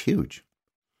huge.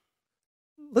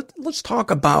 Let's talk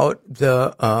about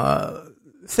the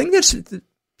thing that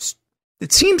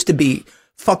seems to be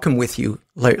fucking with you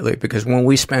lately, because when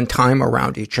we spend time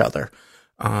around each other,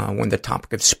 when the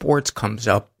topic of sports comes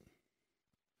up,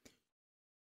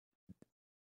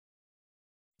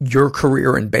 your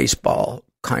career in baseball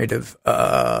kind of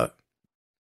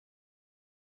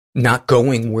not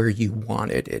going where you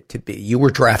wanted it to be. You were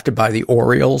drafted by the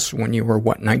Orioles when you were,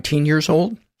 what, 19 years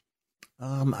old?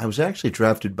 I was actually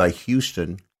drafted by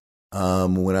Houston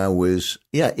when I was,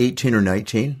 18 or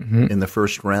 19 in the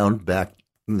first round back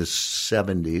in the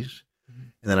 70s.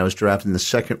 And then I was drafted in the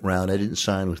second round. I didn't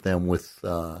sign with them with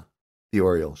the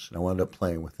Orioles, and I wound up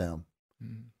playing with them.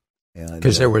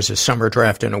 Because there was a summer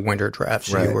draft and a winter draft,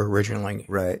 so right, you were originally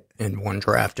in one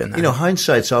draft. And you know,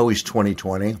 hindsight's always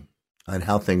 20/20 on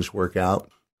how things work out.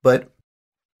 But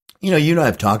you know and I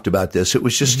have talked about this. It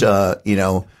was just, I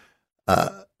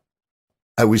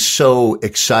was so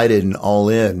excited and all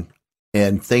in,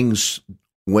 and things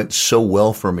went so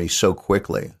well for me so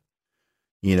quickly.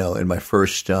 You know, in my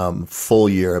first full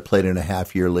year, I played in a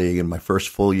half-year league. In my first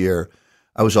full year,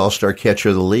 I was all-star catcher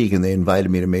of the league, and they invited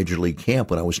me to Major League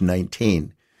Camp when I was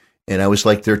 19. And I was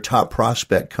like their top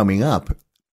prospect coming up.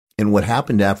 And what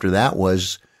happened after that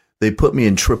was they put me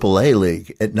in AAA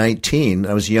league at 19.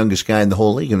 I was the youngest guy in the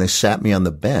whole league, and they sat me on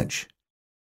the bench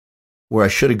where I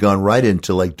should have gone right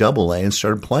into like AA and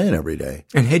started playing every day.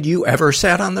 And had you ever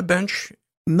sat on the bench?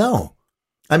 No.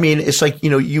 I mean, it's like,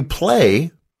 you play,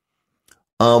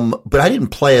 but I didn't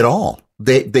play at all.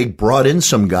 They brought in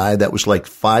some guy that was like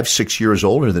 5-6 years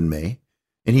older than me,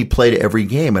 and he played every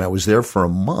game, and I was there for a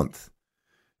month.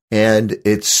 And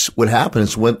it's what happened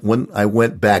is when I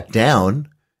went back down,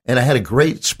 and I had a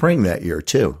great spring that year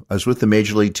too. I was with the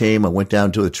Major League team. I went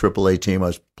down to a AAA team. I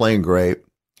was playing great.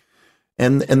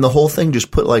 And the whole thing just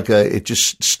it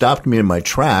just stopped me in my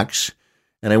tracks.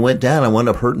 And I went down. I wound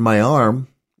up hurting my arm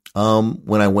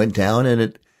when I went down,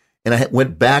 and I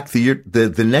went back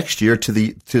the next year to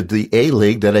the A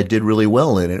League that I did really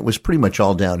well in. And it was pretty much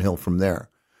all downhill from there.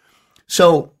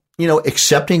 So,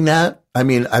 accepting that, I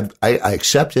mean, I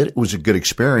accept it. It was a good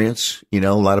experience. A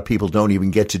lot of people don't even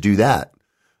get to do that.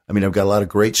 I mean, I've got a lot of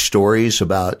great stories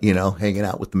about, hanging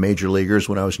out with the major leaguers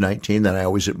when I was 19 that I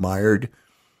always admired,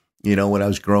 when I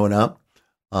was growing up.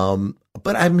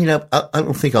 But I mean, I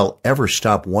don't think I'll ever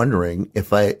stop wondering if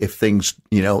things,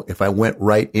 if I went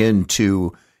right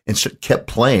into and kept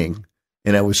playing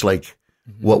and I was like,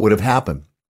 what would have happened?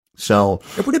 So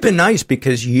it would have been nice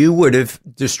because you would have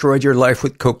destroyed your life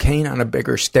with cocaine on a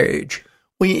bigger stage.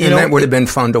 Well, that would have been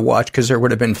fun to watch because there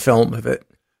would have been film of it.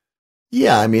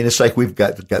 Yeah. I mean, it's like we've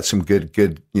got some good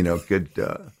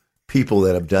people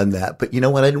that have done that. But you know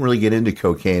what? I didn't really get into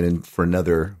cocaine for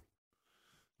another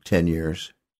 10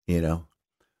 years,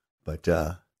 but,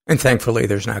 and thankfully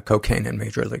there's not cocaine in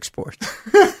Major League sports.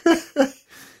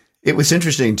 It was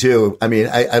interesting too. I mean,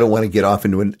 I don't want to get off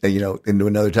into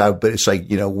another topic, but it's like,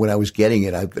 when I was getting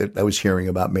it, I was hearing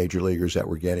about major leaguers that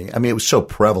were getting. I mean, it was so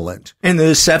prevalent in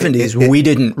the 70s. We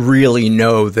didn't really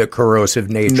know the corrosive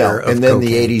nature of and then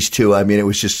cocaine. The 80s too. I mean, it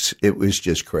was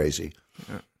just crazy.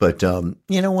 But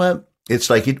you know what? It's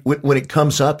like when it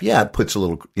comes up, it puts a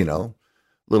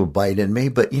little bite in me.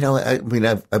 But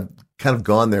I've kind of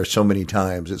gone there so many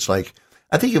times. It's like,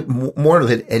 I think more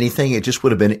than anything, it just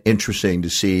would have been interesting to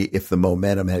see if the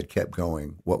momentum had kept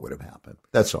going, what would have happened.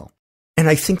 That's all. And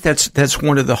I think that's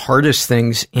one of the hardest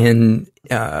things in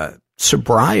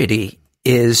sobriety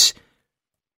is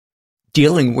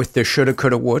dealing with the shoulda,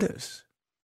 coulda, wouldas.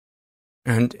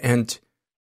 And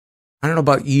I don't know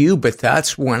about you, but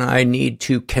that's when I need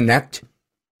to connect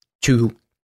to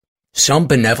some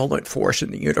benevolent force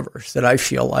in the universe that I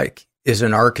feel like is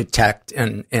an architect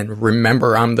and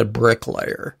remember I'm the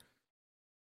bricklayer.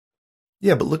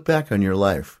 Yeah, but look back on your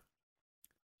life.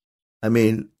 I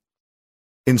mean,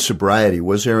 in sobriety,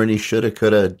 was there any shoulda,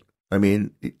 coulda? I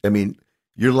mean,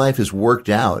 your life has worked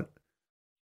out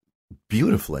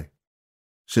beautifully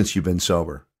since you've been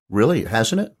sober. Really,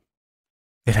 hasn't it?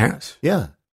 It has. Yeah.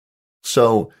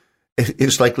 So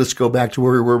it's like, let's go back to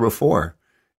where we were before.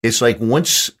 It's like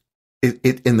once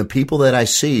in the people that I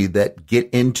see that get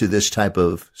into this type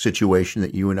of situation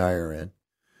that you and I are in,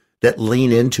 that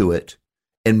lean into it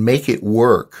and make it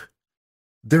work,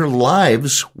 their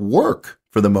lives work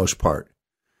for the most part.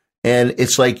 And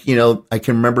it's like, I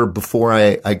can remember before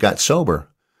I got sober,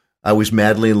 I was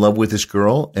madly in love with this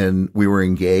girl and we were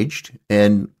engaged.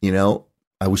 And,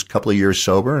 I was a couple of years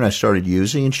sober and I started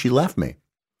using and she left me.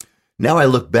 Now I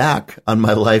look back on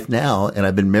my life now and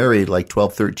I've been married like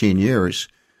 12, 13 years.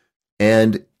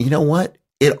 And you know what?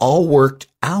 It all worked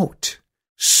out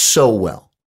so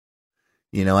well.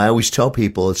 I always tell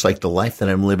people it's like the life that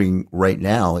I'm living right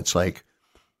now. It's like,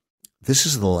 this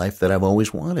is the life that I've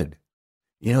always wanted.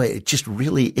 It just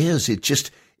really is. It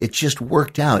just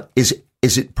worked out. Is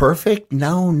it perfect?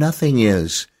 No, nothing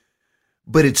is.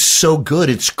 But it's so good.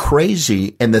 It's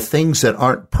crazy. And the things that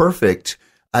aren't perfect,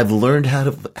 I've learned how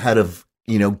to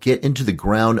get into the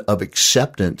ground of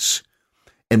acceptance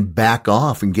and back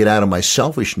off and get out of my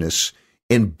selfishness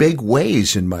in big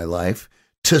ways in my life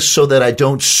so that I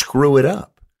don't screw it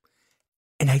up.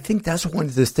 And I think that's one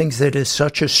of the things that is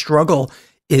such a struggle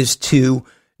is to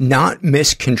not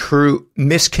misconstrue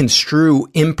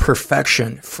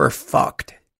imperfection for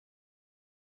fucked.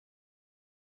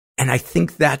 And I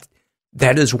think that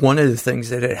is one of the things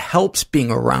that it helps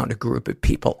being around a group of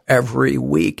people every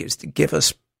week is to give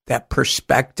us that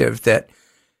perspective that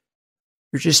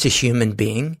you're just a human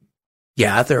being.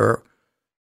 Yeah, there are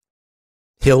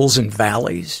hills and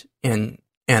valleys in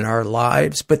our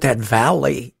lives, but that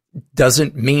valley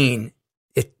doesn't mean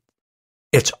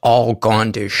it's all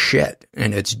gone to shit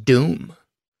and it's doom.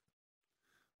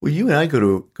 Well, you and I go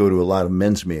to a lot of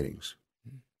men's meetings,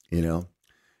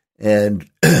 and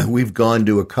we've gone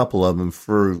to a couple of them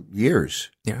for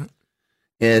years. Yeah.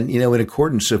 And, in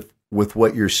accordance with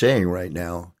what you're saying right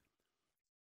now,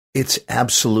 it's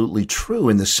absolutely true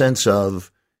in the sense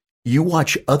of you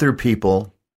watch other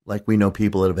people, like we know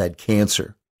people that have had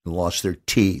cancer and lost their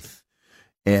teeth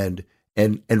and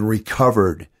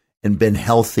recovered and been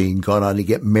healthy and gone on to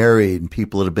get married, and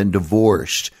people that have been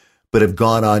divorced but have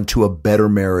gone on to a better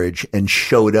marriage and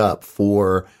showed up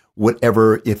for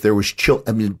whatever, if there was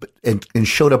and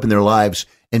showed up in their lives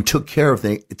and took care of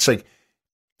things. It's like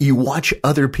you watch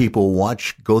other people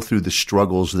go through the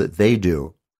struggles that they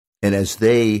do. And as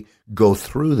they go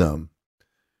through them,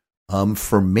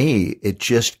 for me, it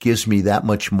just gives me that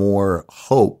much more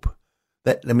hope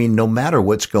that, no matter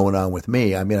what's going on with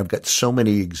me, I've got so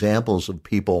many examples of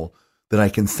people that I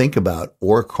can think about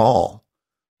or call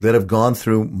that have gone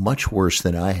through much worse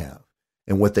than I have.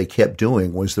 And what they kept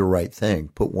doing was the right thing,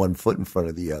 put one foot in front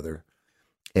of the other.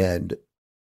 And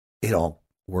it all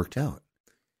worked out.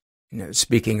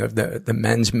 Speaking of the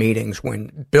men's meetings,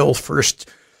 when Bill first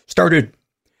started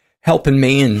helping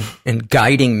me and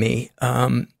guiding me,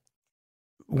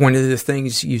 one of the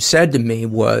things you said to me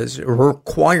was a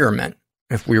requirement,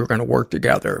 if we were going to work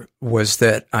together, was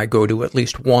that I go to at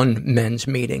least one men's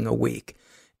meeting a week.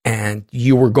 And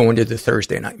you were going to the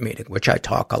Thursday night meeting, which I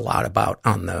talk a lot about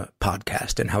on the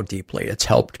podcast and how deeply it's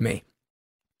helped me.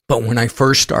 But when I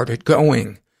first started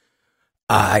going,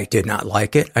 I did not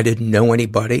like it. I didn't know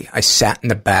anybody. I sat in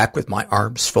the back with my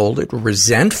arms folded,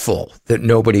 resentful that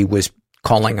nobody was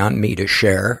calling on me to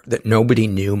share, that nobody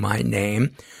knew my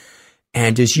name.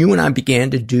 And as you and I began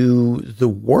to do the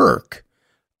work,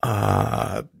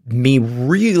 me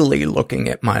really looking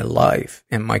at my life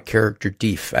and my character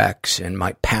defects and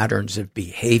my patterns of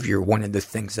behavior, one of the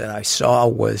things that I saw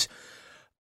was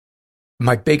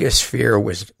my biggest fear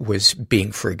was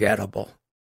being forgettable,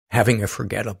 having a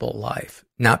forgettable life,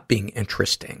 not being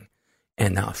interesting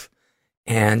enough.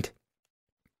 And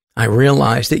I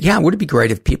realized that, yeah, would it be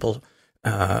great if people,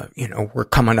 were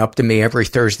coming up to me every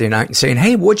Thursday night and saying,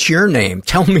 hey, what's your name?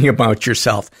 Tell me about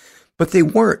yourself. But they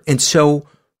weren't. And so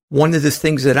one of the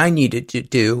things that I needed to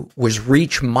do was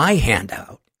reach my hand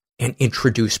out and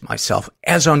introduce myself,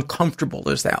 as uncomfortable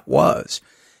as that was.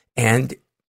 And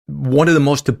one of the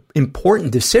most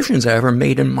important decisions I ever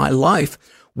made in my life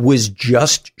was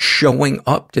just showing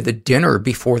up to the dinner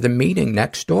before the meeting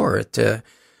next door at the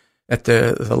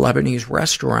Lebanese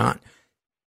restaurant.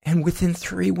 And within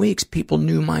 3 weeks, people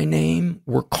knew my name,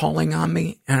 were calling on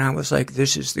me, and I was like,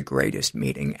 this is the greatest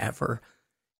meeting ever.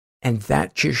 And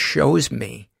that just shows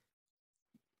me,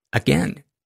 again,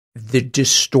 the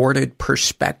distorted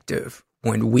perspective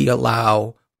when we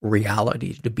allow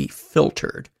reality to be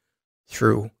filtered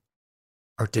through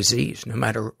our disease, no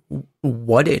matter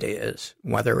what it is,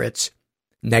 whether it's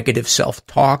negative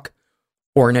self-talk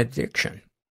or an addiction.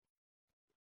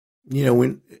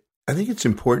 I think it's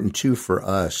important too for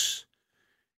us,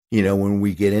 when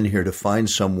we get in here, to find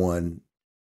someone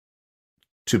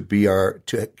to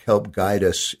help guide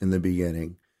us in the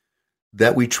beginning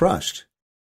that we trust.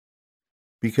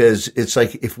 Because it's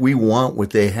like, if we want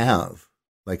what they have,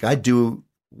 like I do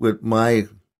what my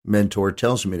mentor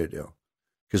tells me to do,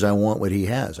 because I want what he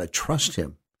has. I trust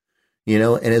him,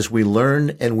 and as we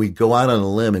learn and we go out on a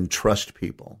limb and trust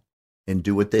people and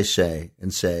do what they say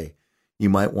and say, you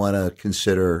might want to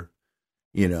consider,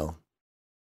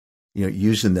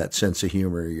 using that sense of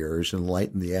humor of yours and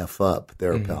lighten the F up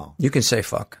there, pal. You can say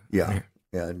fuck. Yeah.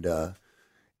 And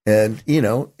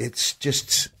it's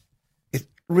just, it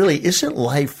really, doesn't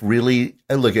life really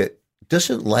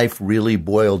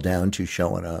boil down to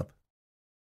showing up?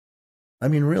 I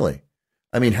mean, really.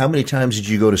 I mean, how many times did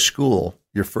you go to school,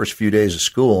 your first few days of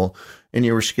school, and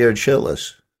you were scared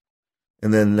shitless?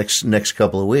 And then next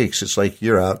couple of weeks, it's like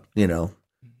you're out,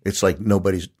 it's like no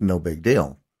big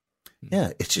deal.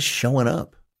 Yeah, it's just showing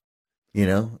up,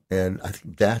 and I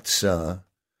think that's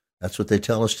what they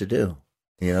tell us to do.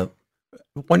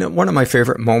 One of my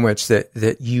favorite moments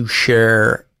that you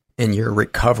share in your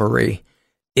recovery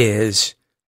is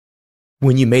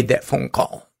when you made that phone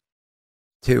call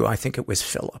to, I think it was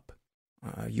Philip.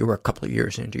 You were a couple of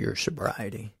years into your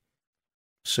sobriety.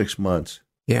 6 months.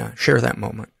 Yeah, share that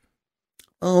moment.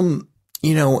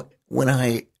 When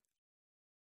I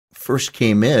first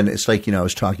came in, it's like, I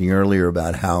was talking earlier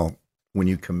about how when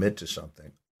you commit to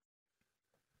something,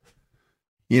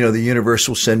 the universe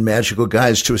will send magical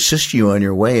guides to assist you on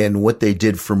your way. And what they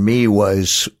did for me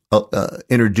was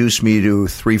introduce me to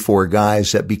 3-4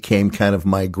 guys that became kind of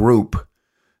my group,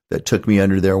 that took me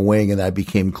under their wing and I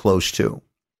became close to.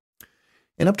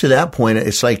 And up to that point,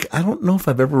 it's like, I don't know if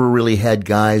I've ever really had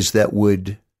guys that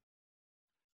would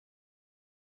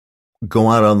go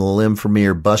out on the limb for me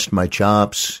or bust my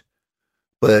chops.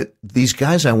 But these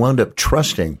guys I wound up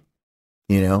trusting,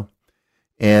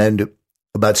 and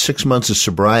about 6 months of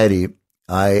sobriety,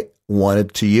 I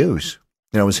wanted to use.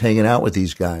 I was hanging out with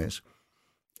these guys.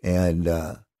 And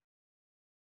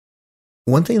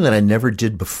one thing that I never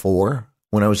did before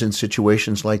when I was in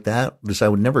situations like that was I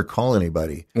would never call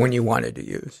anybody. When you wanted to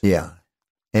use. Yeah.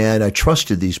 And I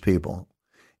trusted these people.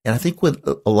 And I think what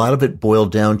a lot of it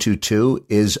boiled down to, too,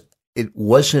 is it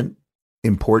wasn't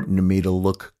important to me to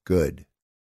look good.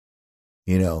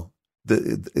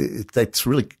 That's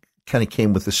really kind of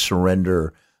came with the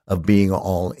surrender of being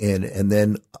all in. And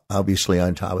then obviously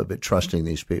on top of it, trusting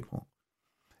these people.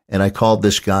 And I called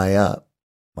this guy up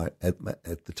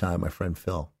at the time, my friend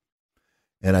Phil.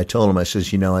 And I told him, I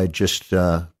says, I just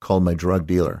called my drug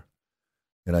dealer.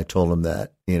 And I told him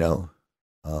that, I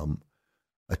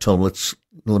told him,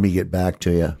 let me get back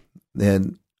to you.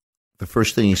 And the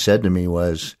first thing he said to me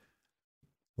was,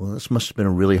 well, this must have been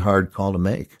a really hard call to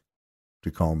make,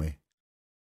 to call me.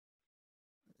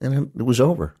 And it was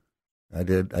over. I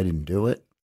didn't do it,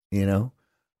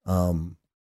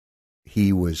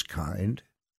 He was kind,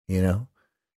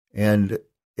 and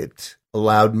it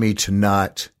allowed me to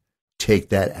not take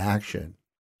that action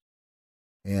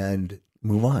and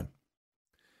move on.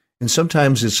 And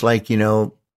sometimes it's like,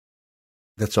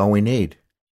 that's all we need.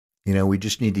 We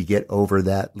just need to get over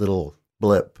that little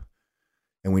blip,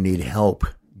 and we need help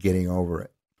getting over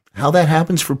it. How that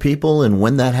happens for people and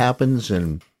when that happens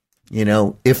and,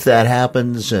 if that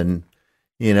happens and,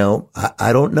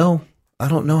 I don't know. I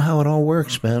don't know how it all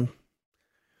works, man.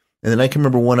 And then I can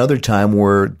remember one other time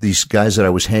where these guys that I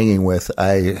was hanging with,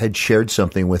 I had shared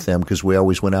something with them because we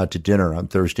always went out to dinner on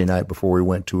Thursday night before we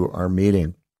went to our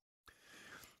meeting.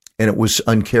 And it was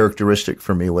uncharacteristic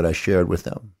for me what I shared with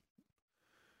them.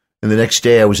 And the next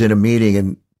day I was in a meeting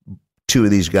and two of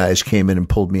these guys came in and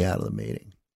pulled me out of the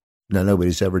meeting. Now,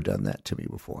 nobody's ever done that to me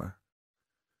before.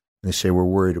 And they say, we're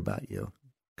worried about you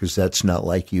because that's not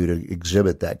like you to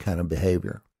exhibit that kind of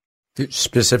behavior.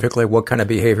 Specifically, what kind of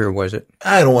behavior was it?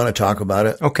 I don't want to talk about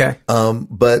it. Okay.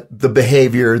 But the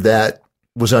behavior that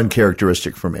was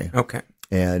uncharacteristic for me. Okay.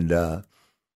 And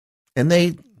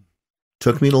they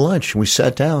took me to lunch and we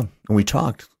sat down and we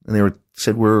talked and they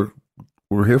said, we're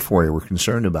here for you. We're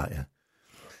concerned about you.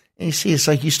 And you see, it's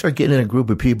like you start getting in a group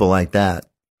of people like that.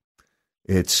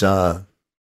 It's, you're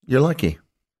lucky.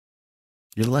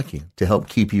 You're lucky to help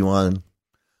keep you on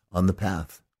the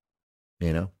path,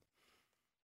 you know?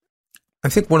 I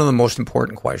think one of the most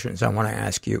important questions I want to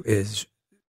ask you is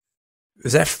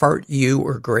that fart you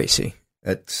or Gracie?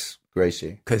 That's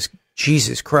Gracie. Because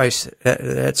Jesus Christ,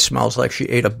 that smells like she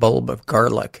ate a bulb of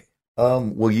garlic.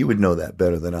 Well, you would know that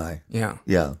better than I. Yeah.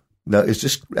 Yeah. Now, is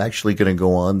this actually going to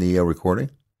go on the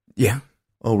recording? Yeah.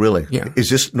 Oh, really? Yeah.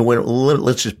 Is this, no, wait,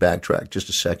 let's just backtrack just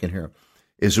a second here.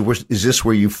 Is this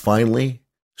where you finally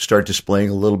start displaying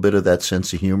a little bit of that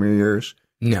sense of humor of yours?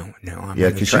 No. Yeah,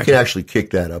 because you can actually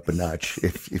kick that up a notch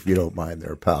if you don't mind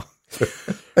there, pal.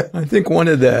 I think one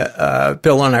of the,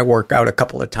 Bill and I work out a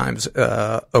couple of times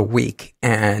a week,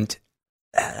 and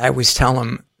I always tell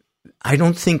him, I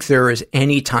don't think there is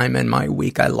any time in my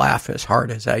week I laugh as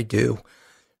hard as I do.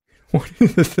 One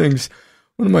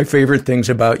of my favorite things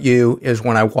about you is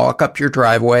when I walk up your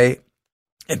driveway,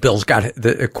 and Bill's got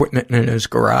the equipment in his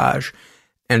garage,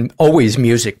 and always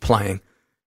music playing,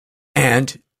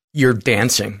 and you're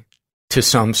dancing to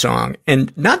some song,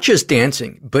 and not just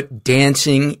dancing, but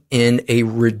dancing in a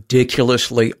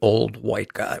ridiculously old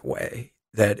white guy way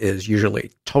that is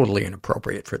usually totally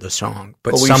inappropriate for the song,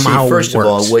 but somehow first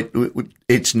works. of all,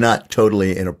 it's not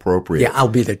totally inappropriate. Yeah, I'll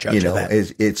be the judge of that.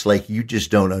 It's like you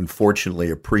just don't unfortunately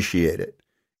appreciate it.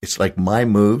 It's like my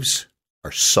moves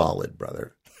are solid,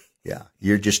 brother. Yeah,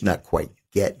 you're just not quite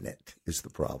getting it is the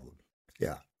problem.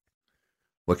 Yeah.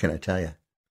 What can I tell you?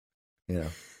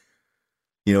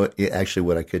 Actually,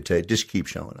 what I could tell you, just keep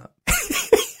showing up.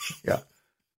 Yeah,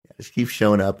 just keep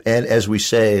showing up. And as we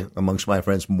say amongst my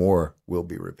friends, more will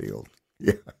be revealed.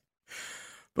 Yeah.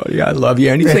 Buddy, I love you.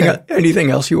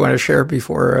 Anything else you want to share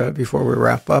before we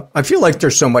wrap up? I feel like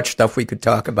there's so much stuff we could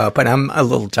talk about, but I'm a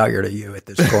little tired of you at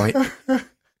this point.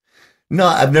 No,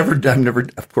 I've never,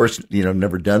 of course,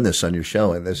 never done this on your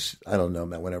show. And this, I don't know,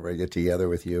 man, whenever I get together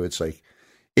with you, it's like,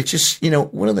 it's just,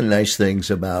 one of the nice things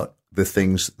about the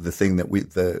thing that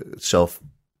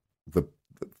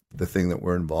the thing that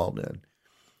we're involved in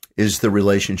is the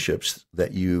relationships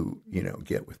that you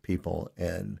get with people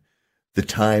and the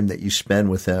time that you spend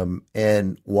with them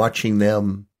and watching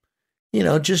them,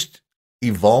 just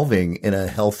evolving in a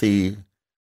healthy,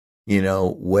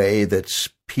 way that's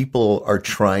people are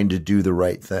trying to do the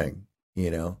right thing,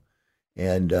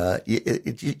 and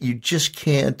you just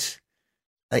can't,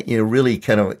 really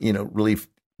kind of, really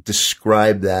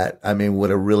describe that. I mean,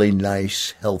 what a really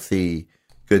nice, healthy,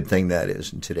 good thing that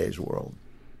is in today's world.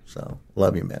 So,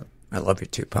 love you, man. I love you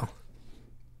too, pal.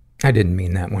 I didn't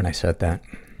mean that when I said that.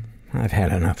 I've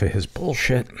had enough of his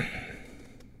bullshit.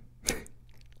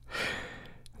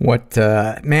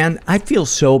 Man, I feel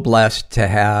so blessed to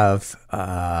have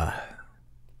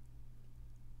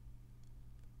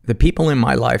the people in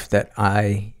my life that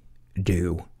I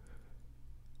do.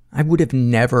 I would have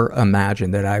never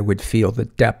imagined that I would feel the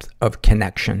depth of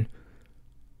connection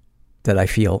that I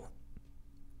feel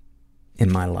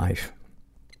in my life.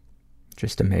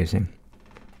 Just amazing.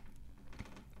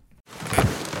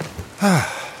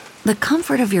 The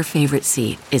comfort of your favorite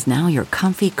seat is now your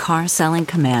comfy car selling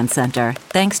command center,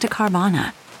 thanks to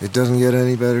Carvana. It doesn't get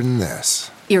any better than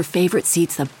this. Your favorite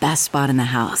seat's the best spot in the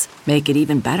house. Make it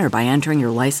even better by entering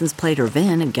your license plate or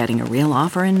VIN and getting a real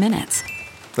offer in minutes.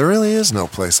 There really is no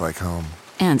place like home.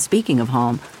 And speaking of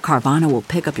home, Carvana will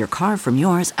pick up your car from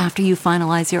yours after you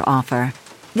finalize your offer.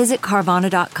 Visit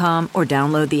Carvana.com or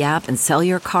download the app and sell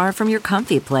your car from your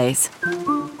comfy place.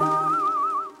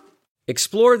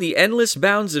 Explore the endless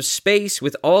bounds of space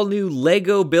with all new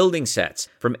LEGO building sets.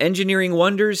 From engineering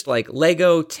wonders like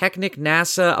LEGO Technic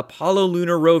NASA Apollo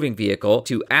Lunar Roving Vehicle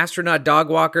to astronaut dog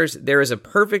walkers, there is a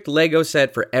perfect LEGO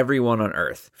set for everyone on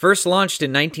Earth. First launched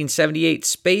in 1978,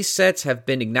 space sets have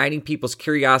been igniting people's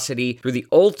curiosity through the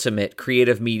ultimate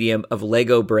creative medium of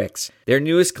LEGO bricks. Their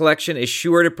newest collection is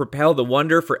sure to propel the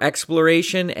wonder for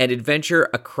exploration and adventure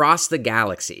across the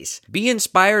galaxies. Be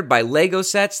inspired by LEGO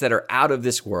sets that are out of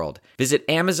this world. Visit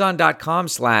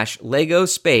Amazon.com/LEGO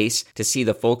Space to see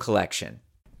the full collection.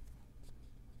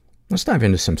 Let's dive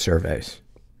into some surveys.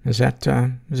 Is it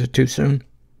too soon?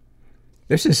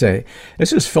 This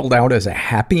is filled out as a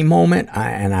happy moment,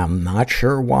 and I'm not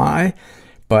sure why,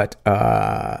 but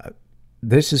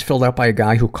this is filled out by a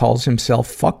guy who calls himself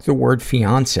fuck the word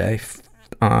fiance.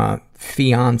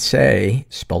 Fiance,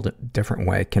 spelled a different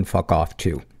way, can fuck off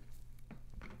too.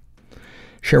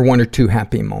 Share one or two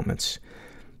happy moments.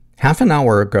 Half an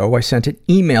hour ago, I sent an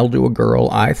email to a girl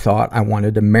I thought I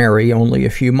wanted to marry only a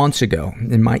few months ago.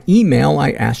 In my email,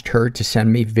 I asked her to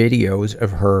send me videos of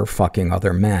her fucking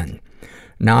other men.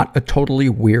 Not a totally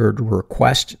weird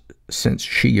request, since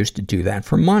she used to do that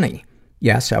for money.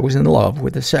 Yes, I was in love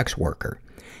with a sex worker.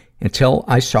 Until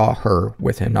I saw her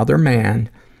with another man,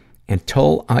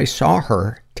 until I saw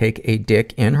her take a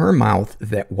dick in her mouth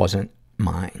that wasn't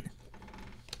mine.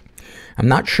 I'm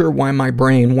not sure why my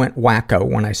brain went wacko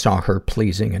when I saw her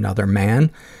pleasing another man.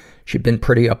 She'd been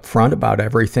pretty upfront about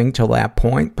everything till that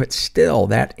point, but still,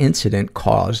 that incident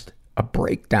caused a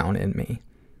breakdown in me.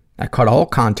 I cut all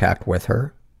contact with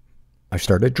her. I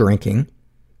started drinking.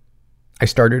 I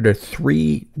started a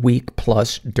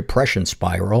 3-week-plus depression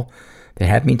spiral that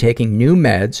had me taking new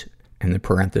meds, in the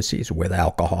parentheses, with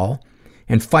alcohol,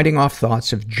 and fighting off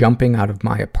thoughts of jumping out of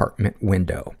my apartment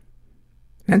window.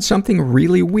 And something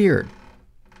really weird.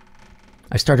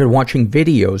 I started watching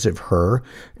videos of her,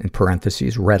 in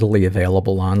parentheses, readily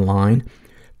available online,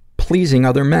 pleasing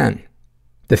other men.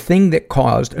 The thing that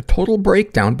caused a total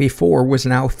breakdown before was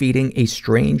now feeding a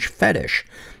strange fetish,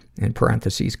 in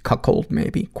parentheses, cuckold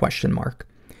maybe, question mark,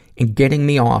 and getting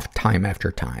me off time after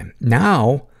time.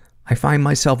 Now, I find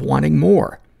myself wanting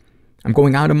more. I'm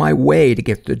going out of my way to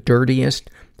get the dirtiest,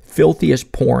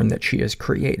 filthiest porn that she has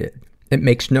created. It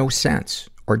makes no sense.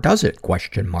 Or does it?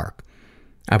 Question mark.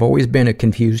 I've always been a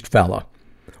confused fella.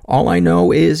 All I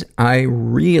know is I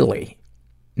really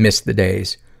miss the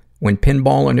days when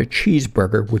pinball and a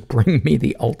cheeseburger would bring me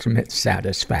the ultimate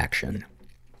satisfaction.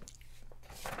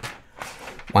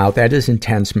 Wow, that is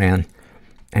intense, man.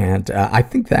 And I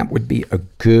think that would be a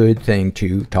good thing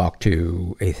to talk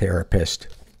to a therapist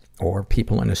or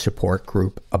people in a support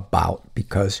group about,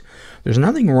 because there's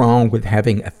nothing wrong with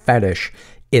having a fetish.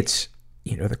 It's,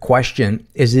 the question,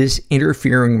 is this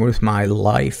interfering with my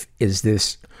life? Is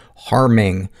this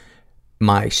harming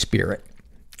my spirit?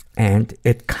 And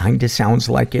it kind of sounds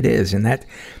like it is. And that,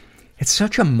 it's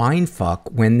such a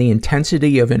mindfuck when the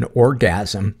intensity of an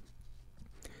orgasm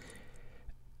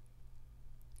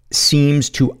seems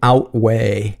to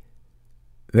outweigh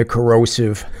the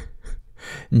corrosive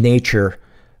nature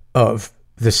of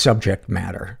the subject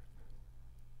matter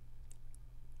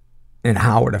and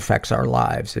how it affects our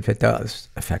lives, if it does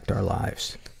affect our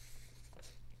lives.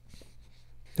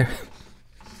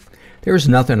 There's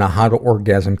nothing a hot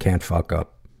orgasm can't fuck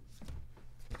up.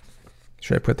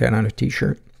 Should I put that on a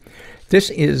t-shirt? This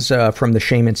is from the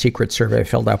Shame and Secret survey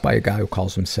filled out by a guy who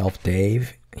calls himself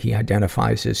Dave. He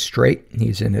identifies as straight.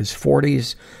 He's in his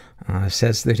 40s.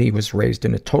 Says that he was raised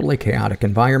in a totally chaotic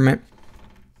environment.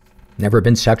 Never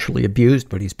been sexually abused,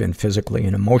 but he's been physically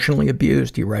and emotionally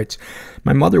abused. He writes,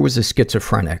 my mother was a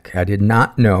schizophrenic. I did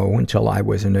not know until I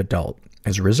was an adult.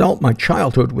 As a result, my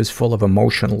childhood was full of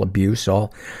emotional abuse,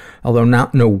 although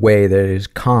not in a way that is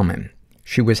common.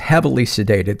 She was heavily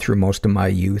sedated through most of my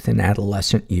youth and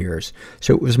adolescent years,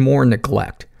 so it was more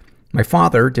neglect. My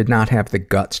father did not have the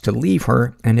guts to leave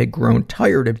her and had grown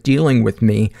tired of dealing with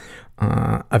me,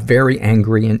 a very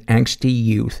angry and angsty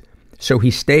youth, so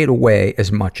he stayed away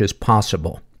as much as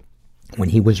possible. When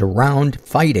he was around,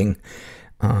 fighting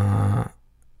was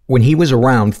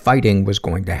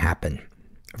going to happen.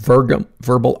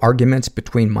 Verbal arguments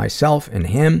between myself and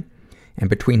him, and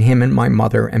between him and my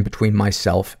mother, and between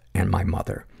myself and my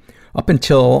mother. Up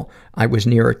until I was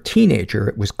near a teenager,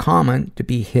 it was common to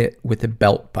be hit with a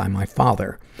belt by my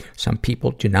father. Some people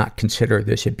do not consider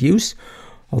this abuse,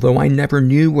 although I never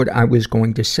knew what I was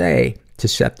going to say to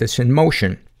set this in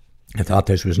motion. I thought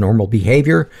this was normal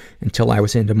behavior until I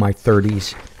was into my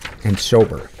 30s and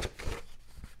sober.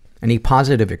 Any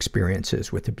positive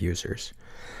experiences with abusers?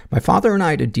 My father and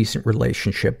I had a decent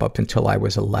relationship up until I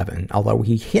was 11. Although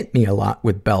he hit me a lot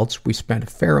with belts, we spent a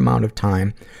fair amount of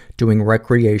time doing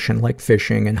recreation like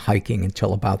fishing and hiking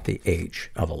until about the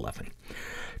age of 11.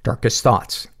 Darkest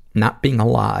thoughts. Not being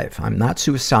alive. I'm not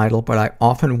suicidal, but I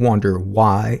often wonder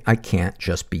why I can't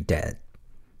just be dead.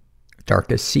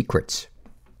 Darkest secrets.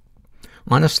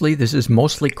 Honestly, this is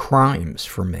mostly crimes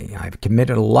for me. I've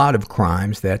committed a lot of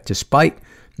crimes that, despite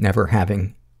never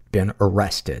having been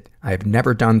arrested, I have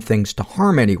never done things to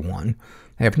harm anyone.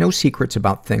 I have no secrets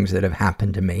about things that have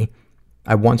happened to me.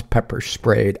 I once pepper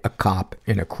sprayed a cop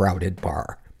in a crowded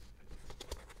bar.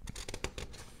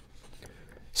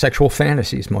 Sexual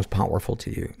fantasies most powerful to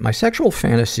you. My sexual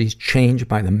fantasies change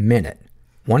by the minute.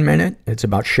 1 minute, it's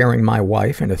about sharing my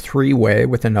wife in a 3-way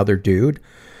with another dude.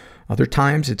 Other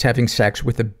times, it's having sex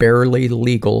with a barely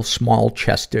legal,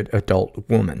 small-chested adult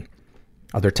woman.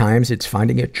 Other times, it's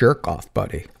finding a jerk-off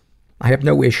buddy. I have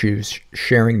no issues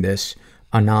sharing this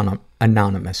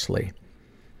anonymously.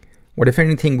 What, if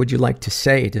anything, would you like to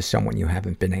say to someone you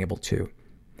haven't been able to?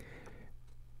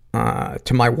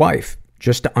 To my wife,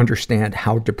 just to understand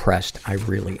how depressed I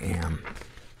really am.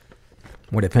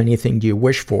 What, if anything, do you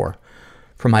wish for?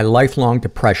 For my lifelong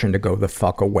depression to go the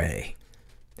fuck away.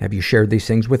 Have you shared these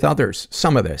things with others?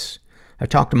 Some of this. I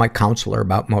talked to my counselor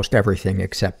about most everything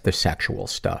except the sexual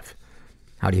stuff.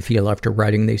 How do you feel after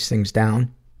writing these things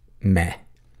down? Meh.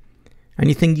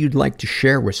 Anything you'd like to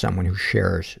share with someone who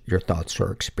shares your thoughts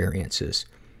or experiences?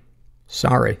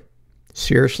 Sorry.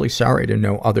 Seriously sorry to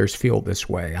know others feel this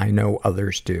way. I know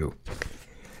others do.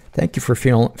 Thank you for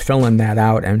filling that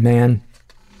out. And man,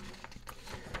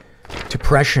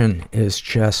 depression is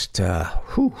just,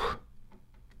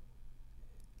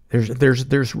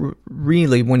 There's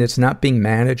really, when it's not being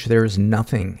managed, there's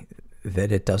nothing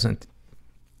that it doesn't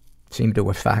seem to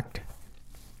affect.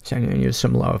 Sending you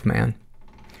some love, man.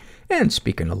 And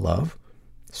speaking of love,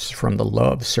 this is from the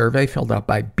Love Survey filled out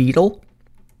by Beetle.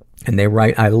 And they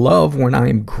write, I love when I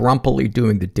am grumpily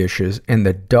doing the dishes and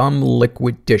the dumb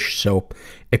liquid dish soap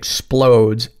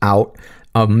explodes out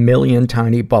a million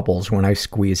tiny bubbles when I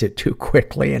squeeze it too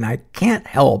quickly, and I can't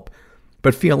help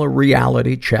but feel a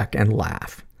reality check and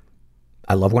laugh.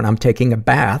 I love when I'm taking a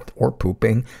bath or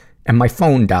pooping and my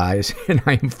phone dies and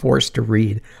I am forced to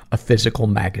read a physical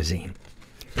magazine.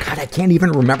 God, I can't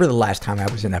even remember the last time I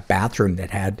was in a bathroom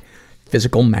that had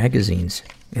physical magazines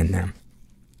in them.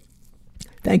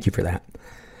 Thank you for that.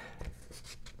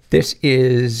 This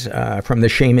is from the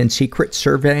Shame and Secret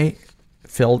survey,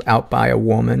 filled out by a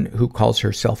woman who calls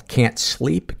herself Can't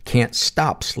Sleep, Can't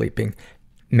Stop Sleeping.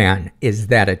 Man, is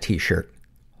that a t-shirt?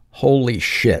 Holy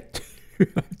shit.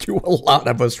 Do a lot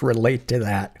of us relate to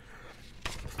that?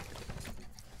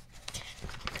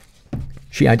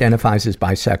 She identifies as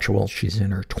bisexual. She's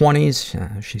in her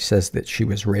 20s. She says that she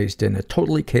was raised in a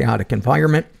totally chaotic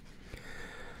environment.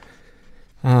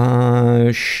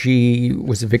 She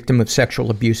was a victim of sexual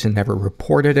abuse and never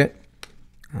reported it.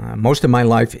 Most of my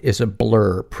life is a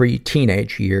blur,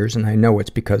 pre-teenage years, and I know it's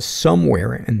because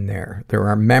somewhere in there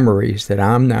are memories that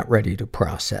I'm not ready to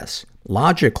process.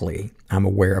 Logically, I'm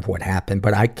aware of what happened,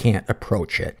 but I can't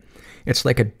approach it. It's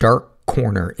like a dark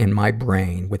corner in my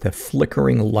brain with a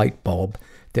flickering light bulb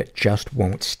that just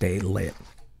won't stay lit.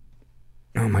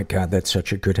 Oh my God, that's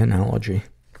such a good analogy.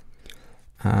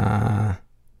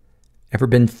 Ever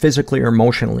been physically or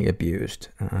emotionally abused?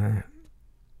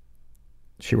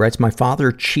 She writes, my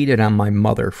father cheated on my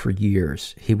mother for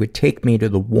years. He would take me to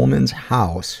the woman's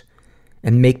house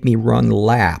and make me run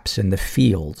laps in the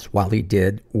fields while he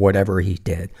did whatever he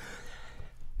did.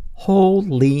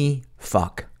 Holy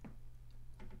fuck.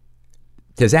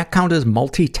 Does that count as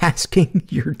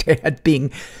multitasking? Your dad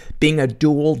being a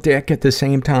dual dick at the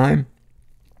same time?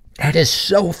 That is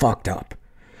so fucked up.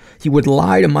 He would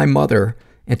lie to my mother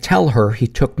and tell her he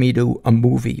took me to a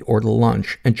movie or to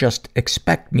lunch and just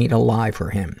expect me to lie for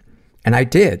him. And I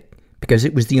did, because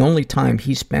it was the only time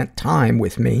he spent time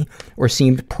with me or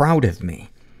seemed proud of me.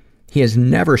 He has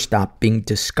never stopped being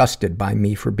disgusted by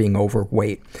me for being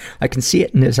overweight. I can see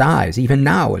it in his eyes, even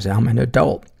now as I'm an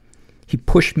adult. He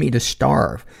pushed me to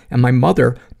starve, and my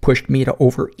mother pushed me to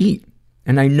overeat.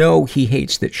 And I know he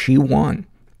hates that she won.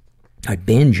 I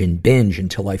binge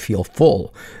until I feel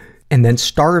full, and then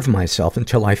starve myself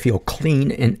until I feel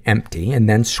clean and empty, and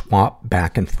then swap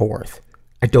back and forth.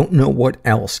 I don't know what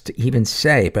else to even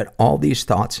say, but all these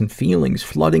thoughts and feelings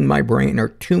flooding my brain are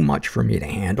too much for me to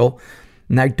handle,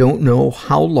 and I don't know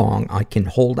how long I can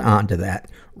hold on to that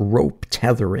rope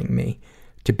tethering me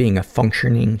to being a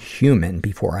functioning human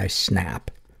before I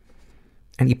snap.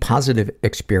 Any positive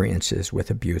experiences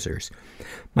with abusers?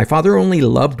 My father only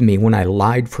loved me when I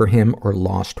lied for him or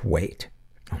lost weight.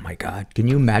 Oh my God. Can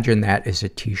you imagine that as a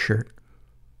t-shirt?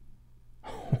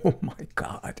 Oh my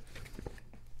God.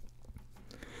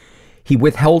 He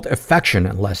withheld affection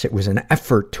unless it was an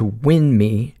effort to win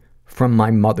me from my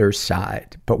mother's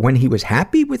side. But when he was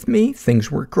happy with me,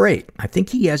 things were great. I think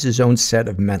he has his own set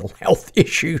of mental health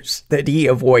issues that he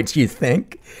avoids, you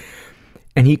think?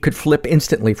 And he could flip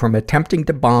instantly from attempting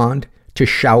to bond to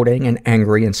shouting and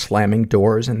angry and slamming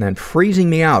doors and then freezing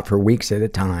me out for weeks at a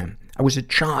time. I was a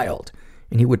child,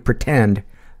 and he would pretend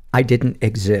I didn't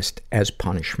exist as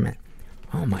punishment.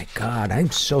 Oh my God,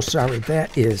 I'm so sorry.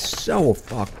 That is so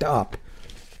fucked up.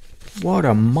 What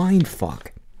a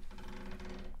mindfuck.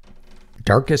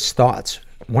 Darkest thoughts.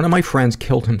 One of my friends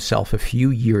killed himself a few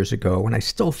years ago, and I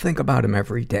still think about him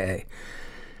every day.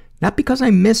 Not because I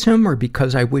miss him or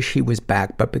because I wish he was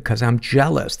back, but because I'm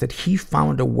jealous that he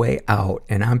found a way out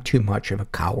and I'm too much of a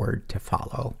coward to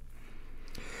follow.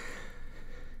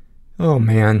 Oh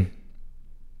man.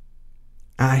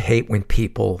 I hate when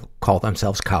people call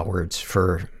themselves cowards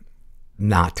for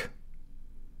not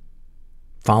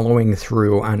following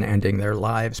through on ending their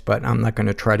lives, but I'm not going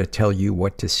to try to tell you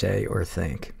what to say or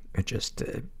think. It just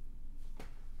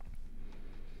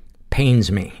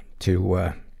pains me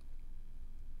to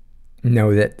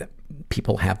know that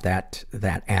people have that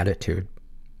attitude.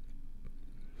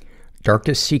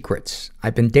 Darkest secrets.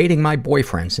 I've been dating my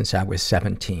boyfriend since I was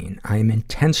 17. I am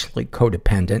intensely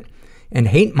codependent and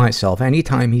hate myself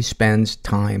anytime he spends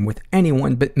time with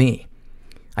anyone but me.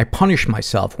 I punish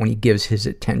myself when he gives his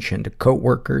attention to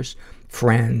coworkers,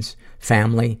 friends,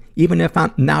 family, even if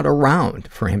I'm not around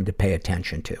for him to pay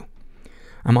attention to.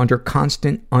 I'm under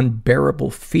constant,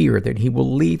 unbearable fear that he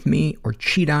will leave me or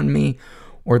cheat on me,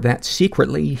 or that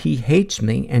secretly he hates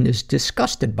me and is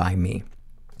disgusted by me,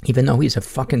 even though he's a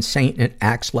fucking saint and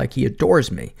acts like he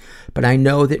adores me. But I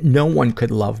know that no one could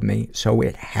love me, so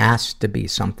it has to be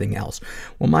something else.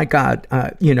 Well, my God,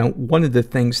 one of the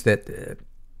things that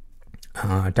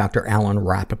Dr. Alan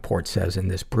Rappaport says in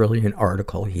this brilliant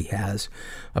article he has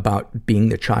about being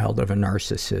the child of a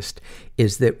narcissist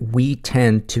is that we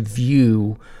tend to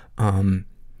view,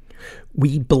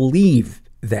 we believe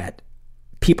that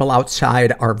people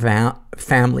outside our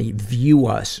family view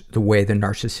us the way the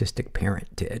narcissistic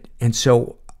parent did. And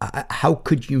so how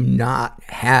could you not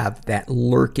have that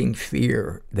lurking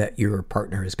fear that your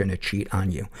partner is going to cheat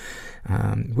on you?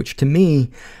 Which to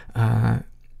me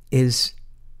is,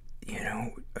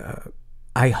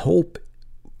 I hope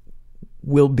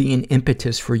will be an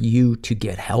impetus for you to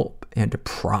get help and to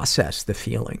process the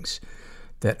feelings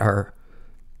that are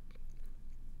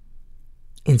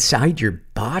inside your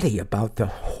body about the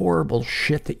horrible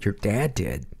shit that your dad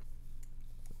did.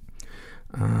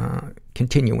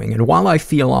 Continuing, and while I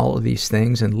feel all of these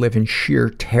things and live in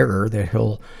sheer terror that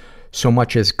he'll so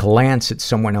much as glance at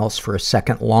someone else for a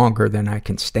second longer than I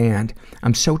can stand,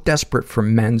 I'm so desperate for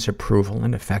men's approval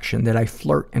and affection that I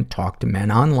flirt and talk to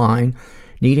men online,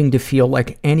 needing to feel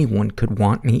like anyone could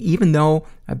want me, even though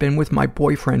I've been with my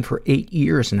boyfriend for 8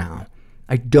 years now.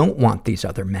 I don't want these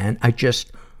other men. I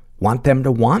just want them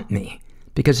to want me,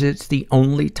 because it's the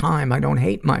only time I don't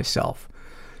hate myself.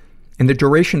 In the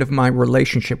duration of my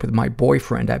relationship with my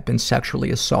boyfriend, I've been sexually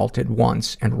assaulted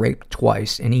once and raped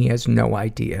twice, and he has no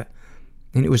idea.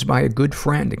 And it was by a good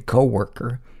friend and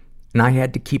coworker, and I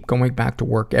had to keep going back to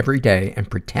work every day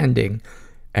and pretending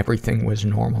everything was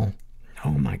normal. Oh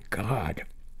my God.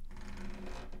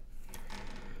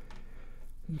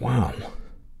 Wow.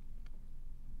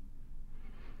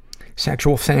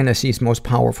 Sexual fantasies most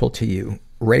powerful to you.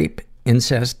 Rape,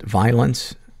 incest,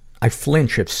 violence. I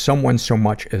flinch if someone so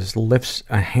much as lifts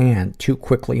a hand too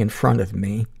quickly in front of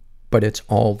me, but it's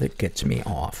all that gets me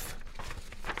off.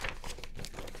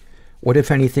 What,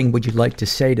 if anything, would you like to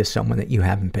say to someone that you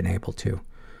haven't been able to?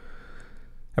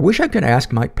 I wish I could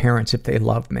ask my parents if they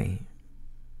love me,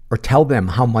 or tell them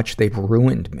how much they've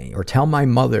ruined me, or tell my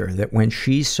mother that when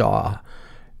she saw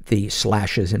the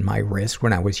slashes in my wrist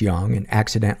when I was young and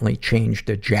accidentally changed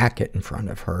a jacket in front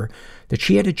of her, that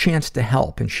she had a chance to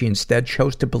help and she instead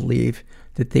chose to believe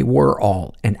that they were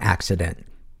all an accident.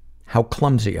 How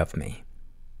clumsy of me.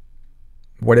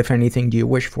 What, if anything, do you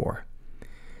wish for?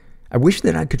 I wish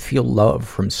that I could feel love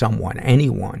from someone,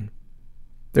 anyone.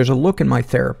 There's a look in my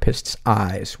therapist's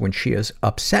eyes when she is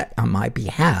upset on my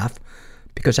behalf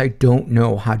because I don't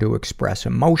know how to express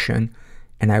emotion,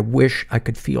 and I wish I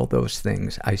could feel those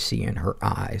things I see in her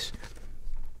eyes.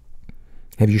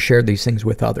 Have you shared these things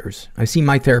with others? I see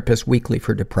my therapist weekly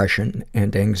for depression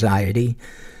and anxiety,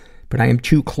 but I am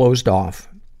too closed off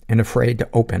and afraid to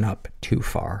open up too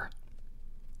far.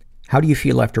 How do you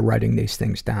feel after writing these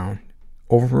things down?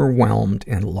 Overwhelmed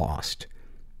and lost,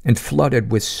 and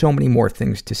flooded with so many more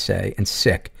things to say, and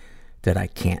sick that I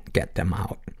can't get them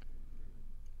out.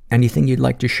 Anything you'd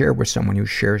like to share with someone who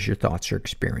shares your thoughts or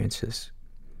experiences?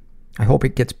 I hope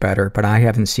it gets better, but I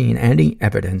haven't seen any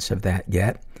evidence of that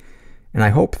yet. And I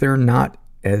hope they're not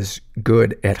as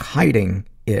good at hiding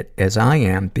it as I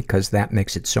am, because that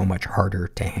makes it so much harder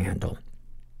to handle.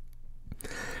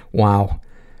 Wow.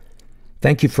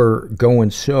 Thank you for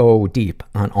going so deep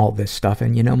on all this stuff.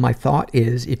 And my thought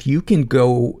is, if you can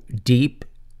go deep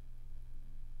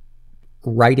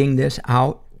writing this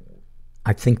out,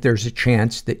 I think there's a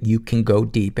chance that you can go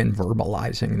deep in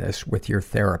verbalizing this with your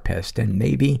therapist, and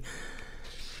maybe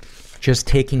just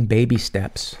taking baby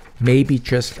steps. Maybe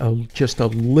just a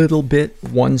little bit,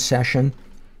 one session.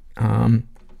 I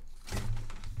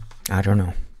don't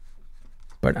know.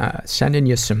 But sending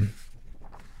you some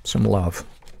love.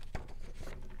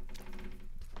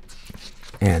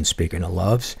 And speaking of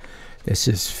loves, this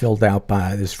is from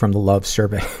the love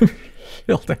survey,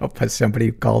 filled out by somebody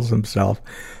who calls himself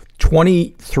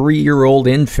 23-year-old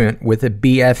infant with a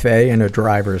BFA and a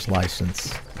driver's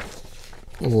license.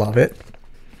 Love it.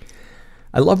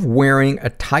 I love wearing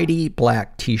a tidy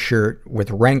black t-shirt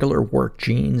with Wrangler work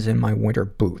jeans and my winter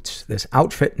boots. This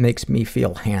outfit makes me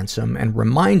feel handsome and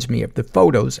reminds me of the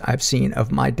photos I've seen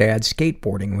of my dad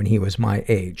skateboarding when he was my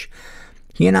age.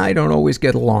 He and I don't always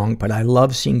get along, but I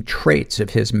love seeing traits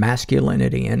of his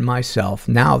masculinity in myself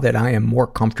now that I am more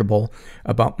comfortable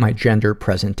about my gender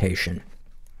presentation.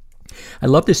 I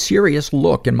love the serious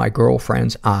look in my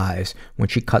girlfriend's eyes when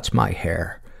she cuts my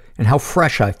hair, and how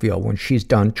fresh I feel when she's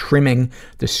done trimming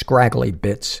the scraggly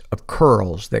bits of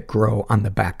curls that grow on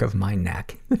the back of my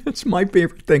neck. It's my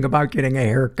favorite thing about getting a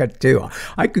haircut, too.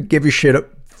 I could give a shit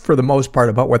for the most part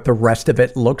about what the rest of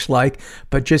it looks like,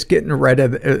 but just getting rid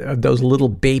of those little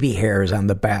baby hairs on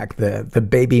the back, the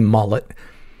baby mullet.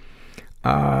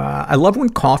 I love when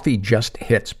coffee just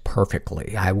hits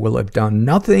perfectly. I will have done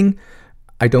nothing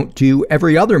I don't do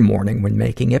every other morning when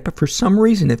making it, but for some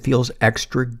reason it feels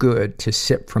extra good to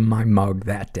sip from my mug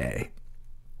that day.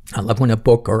 I love when a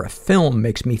book or a film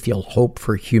makes me feel hope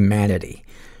for humanity,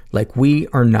 like we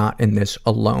are not in this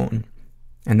alone.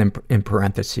 And then in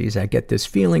parentheses, I get this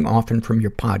feeling often from your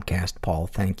podcast, Paul.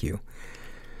 Thank you.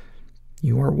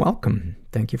 You are welcome.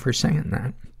 Thank you for saying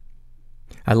that.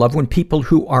 I love when people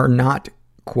who are not,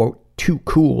 quote, too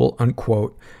cool,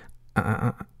 unquote,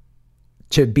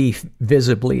 to be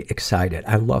visibly excited.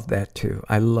 I love that too.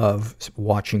 I love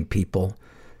watching people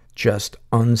just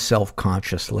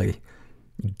unselfconsciously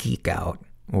geek out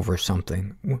over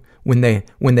something when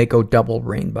they go double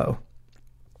rainbow.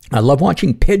 I love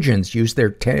watching pigeons use their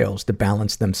tails to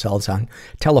balance themselves on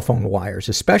telephone wires,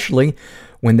 especially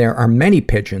when there are many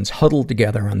pigeons huddled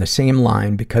together on the same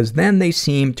line, because then they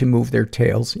seem to move their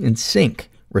tails in sync,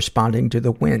 responding to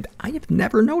the wind. I have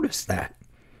never noticed that.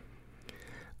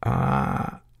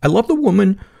 I love the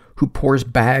woman who pours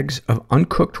bags of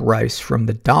uncooked rice from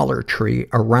the Dollar Tree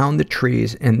around the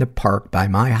trees in the park by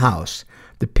my house.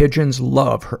 The pigeons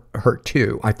love her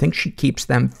too. I think she keeps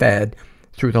them fed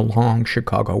through the long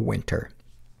Chicago winter.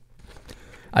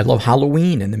 I love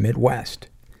Halloween in the Midwest.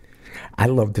 I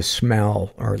love the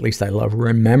smell, or at least I love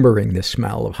remembering the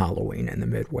smell of Halloween in the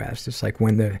Midwest. It's like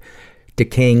when the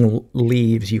decaying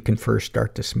leaves, you can first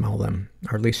start to smell them,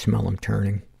 or at least smell them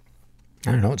turning.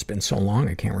 I don't know, it's been so long,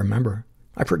 I can't remember.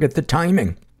 I forget the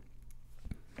timing.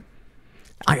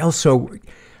 I also,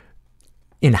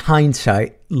 in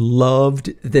hindsight,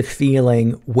 loved the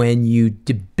feeling when you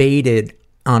debated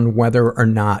on whether or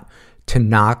not to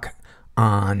knock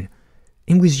on.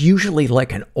 It was usually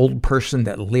like an old person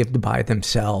that lived by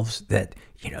themselves that,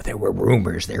 there were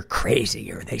rumors they're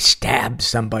crazy or they stabbed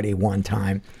somebody one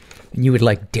time. And you would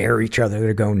like dare each other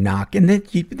to go knock. And then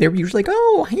they were usually like,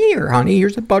 oh, here, honey,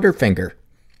 here's a Butterfinger.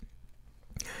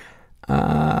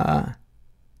 I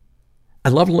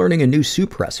love learning a new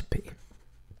soup recipe.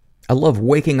 I love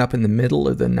waking up in the middle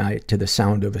of the night to the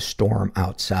sound of a storm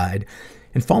outside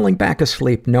and falling back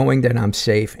asleep knowing that I'm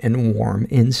safe and warm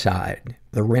inside.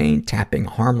 The rain tapping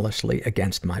harmlessly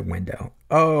against my window.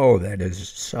 Oh, that is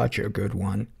such a good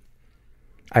one.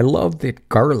 I love that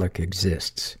garlic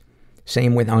exists.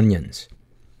 Same with onions.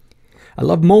 I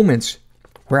love moments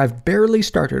where I've barely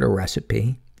started a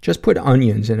recipe, just put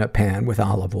onions in a pan with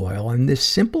olive oil, and this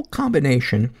simple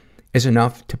combination is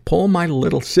enough to pull my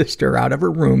little sister out of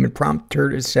her room and prompt her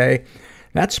to say,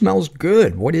 "That smells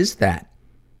good. What is that?"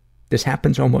 This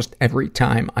happens almost every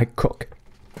time I cook.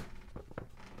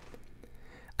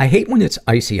 I hate when it's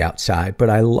icy outside, but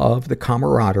I love the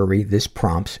camaraderie this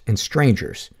prompts in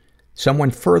strangers.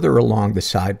 Someone further along the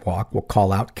sidewalk will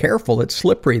call out, "Careful, it's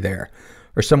slippery there."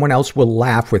 Or someone else will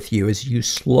laugh with you as you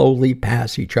slowly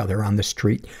pass each other on the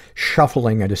street,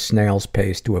 shuffling at a snail's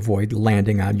pace to avoid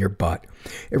landing on your butt.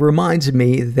 It reminds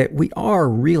me that we are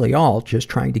really all just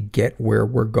trying to get where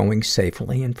we're going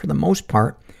safely, and for the most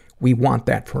part, we want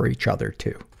that for each other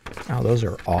too. Oh, those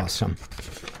are awesome.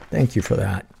 Thank you for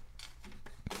that.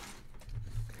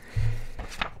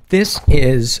 This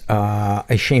is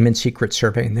a shame and secret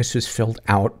survey, and this was filled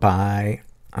out by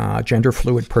a gender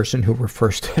fluid person who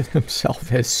refers to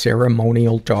himself as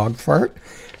ceremonial dog fart.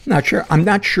 I'm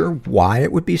not sure why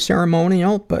it would be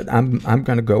ceremonial, but I'm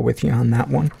going to go with you on that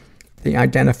one. They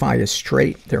identify as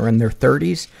straight. They're in their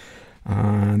 30s.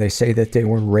 They say that they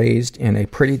were raised in a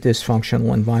pretty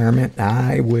dysfunctional environment.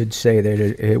 I would say that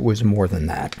it was more than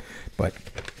that, but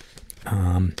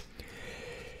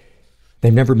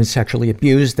they've never been sexually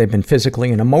abused. They've been physically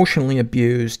and emotionally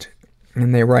abused.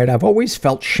 And they write, "I've always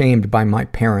felt shamed by my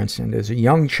parents, and as a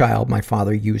young child, my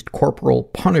father used corporal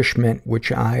punishment,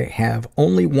 which I have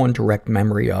only one direct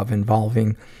memory of,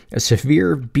 involving a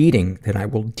severe beating that I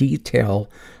will detail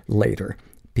later,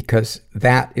 because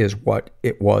that is what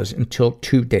it was until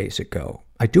 2 days ago.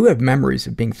 I do have memories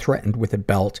of being threatened with a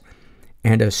belt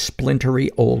and a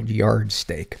splintery old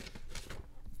yardstick."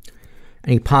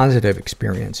 Any positive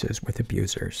experiences with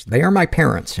abusers? "They are my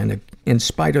parents, and in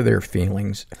spite of their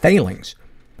failings,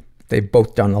 they've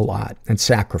both done a lot and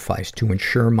sacrificed to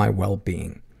ensure my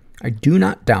well-being. I do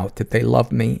not doubt that they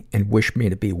love me and wish me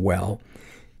to be well.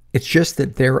 It's just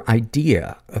that their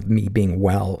idea of me being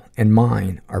well and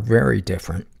mine are very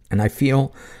different, and I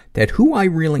feel that who I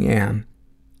really am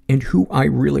and who I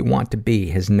really want to be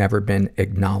has never been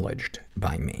acknowledged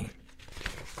by me."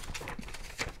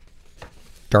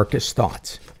 Darkest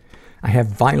thoughts. "I have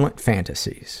violent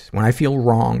fantasies. When I feel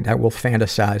wronged, I will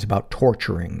fantasize about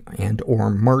torturing and or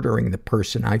murdering the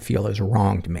person I feel has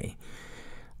wronged me.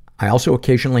 I also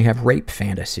occasionally have rape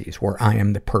fantasies where I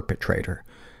am the perpetrator.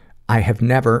 I have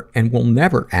never and will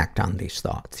never act on these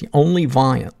thoughts. The only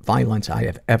violence I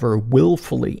have ever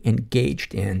willfully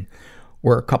engaged in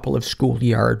were a couple of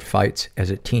schoolyard fights as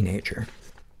a teenager."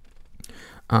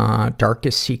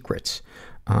 Darkest secrets.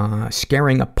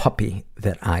 Scaring a puppy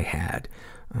that I had.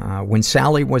 When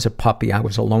Sally was a puppy, I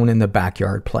was alone in the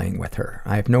backyard playing with her.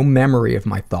 I have no memory of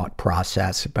my thought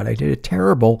process, but I did a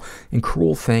terrible and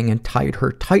cruel thing and tied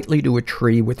her tightly to a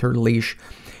tree with her leash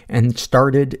and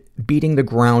started beating the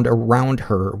ground around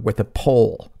her with a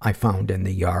pole I found in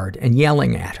the yard and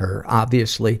yelling at her,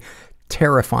 obviously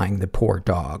terrifying the poor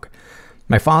dog.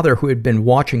 My father, who had been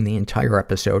watching the entire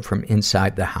episode from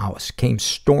inside the house, came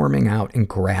storming out and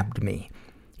grabbed me.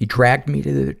 He dragged me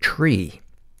to the tree,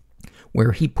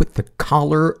 where he put the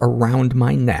collar around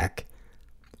my neck,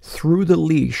 threw the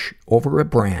leash over a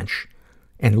branch,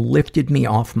 and lifted me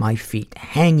off my feet,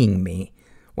 hanging me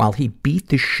while he beat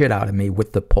the shit out of me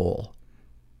with the pole.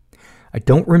 I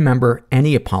don't remember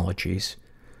any apologies,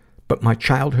 but my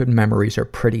childhood memories are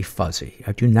pretty fuzzy.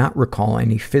 I do not recall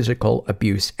any physical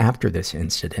abuse after this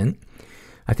incident.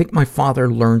 I think my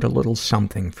father learned a little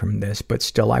something from this, but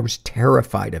still I was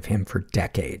terrified of him for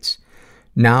decades.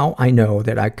 Now I know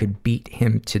that I could beat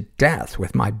him to death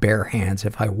with my bare hands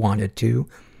if I wanted to,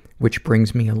 which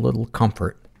brings me a little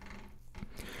comfort.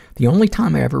 The only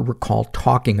time I ever recall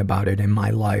talking about it in my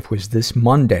life was this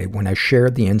Monday when I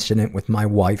shared the incident with my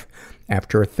wife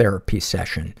after a therapy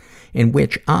session, in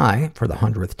which I, for the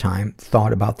 100th time,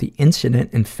 thought about the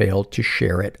incident and failed to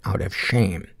share it out of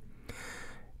shame.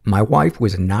 My wife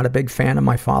was not a big fan of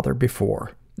my father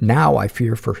before. Now I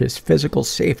fear for his physical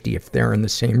safety if they're in the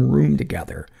same room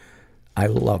together. I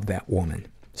love that woman.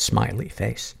 Smiley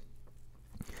face.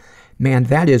 Man,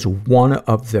 that is one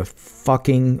of the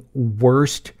fucking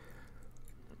worst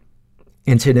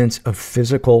incidents of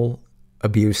physical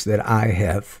abuse that I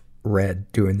have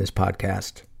read doing this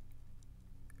podcast.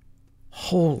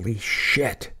 Holy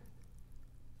shit.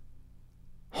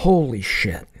 Holy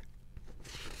shit.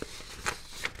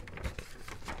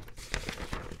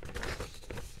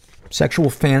 Sexual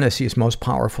fantasies most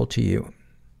powerful to you.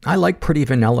 I like pretty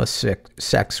vanilla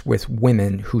sex with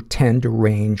women who tend to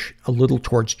range a little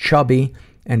towards chubby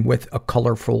and with a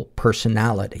colorful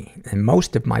personality. And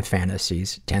most of my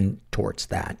fantasies tend towards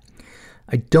that.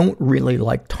 I don't really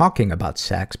like talking about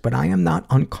sex, but I am not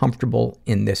uncomfortable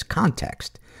in this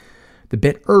context. The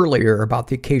bit earlier about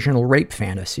the occasional rape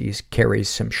fantasies carries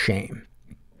some shame.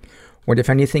 What, if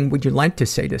anything, would you like to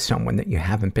say to someone that you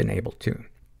haven't been able to?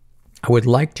 I would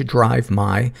like to drive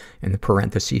my, in the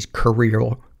parentheses,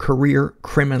 career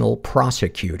criminal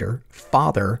prosecutor,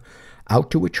 father, out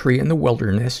to a tree in the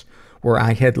wilderness where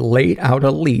I had laid out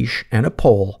a leash and a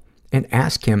pole and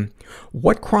ask him,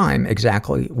 what crime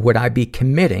exactly would I be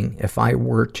committing if I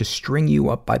were to string you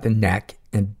up by the neck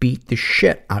and beat the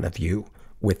shit out of you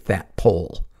with that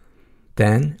pole?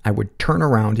 Then I would turn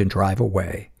around and drive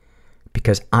away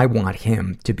because I want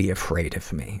him to be afraid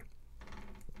of me.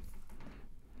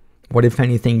 What, if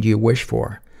anything, do you wish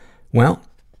for? Well,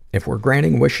 if we're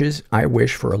granting wishes, I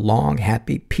wish for a long,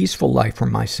 happy, peaceful life for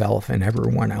myself and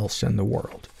everyone else in the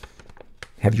world.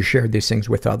 Have you shared these things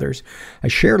with others? I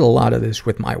shared a lot of this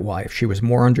with my wife. She was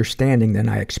more understanding than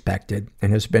I expected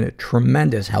and has been a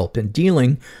tremendous help in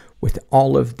dealing with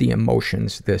all of the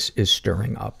emotions this is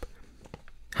stirring up.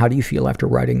 How do you feel after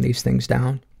writing these things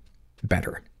down?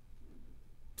 Better.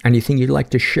 Anything you'd like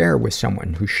to share with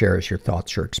someone who shares your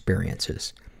thoughts or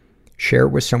experiences? Share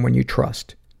with someone you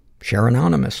trust. Share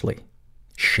anonymously.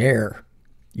 Share.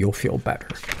 You'll feel better.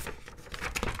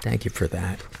 Thank you for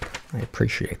that. I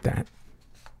appreciate that.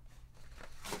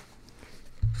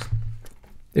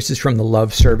 This is from the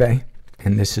Love Survey,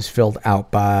 and this is filled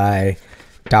out by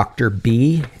Dr.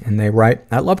 B, and they write,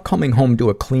 I love coming home to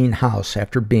a clean house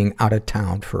after being out of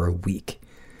town for a week.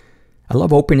 I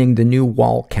love opening the new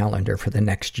wall calendar for the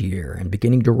next year and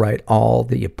beginning to write all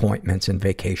the appointments and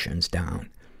vacations down.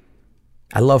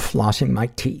 I love flossing my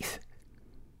teeth.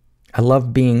 I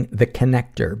love being the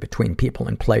connector between people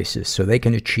and places so they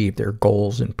can achieve their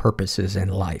goals and purposes in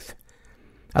life.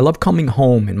 I love coming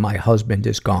home and my husband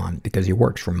is gone because he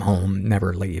works from home,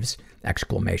 never leaves, !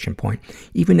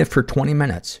 Even if for 20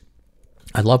 minutes.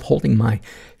 I love holding my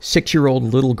 6-year-old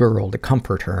little girl to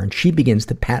comfort her, and she begins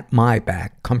to pat my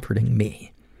back, comforting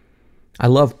me. I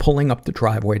love pulling up the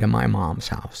driveway to my mom's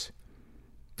house.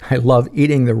 I love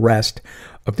eating the rest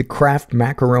of the Kraft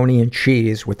macaroni and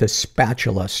cheese with a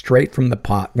spatula straight from the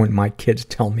pot when my kids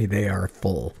tell me they are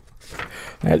full.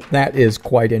 That is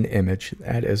quite an image.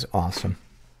 That is awesome.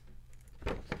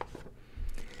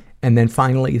 And then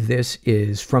finally, this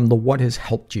is from the What Has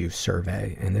Helped You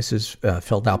survey. And this is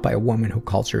filled out by a woman who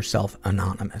calls herself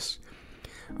Anonymous.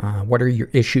 What are your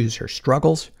issues or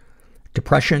struggles?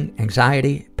 Depression,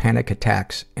 anxiety, panic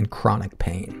attacks, and chronic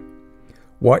pain.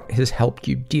 What has helped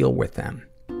you deal with them?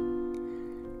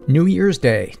 New Year's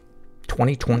Day,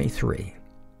 2023.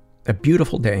 A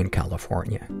beautiful day in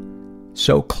California.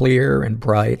 So clear and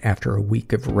bright after a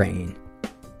week of rain.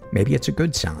 Maybe it's a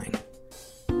good sign.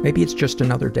 Maybe it's just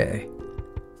another day.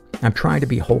 I'm trying to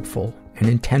be hopeful and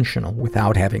intentional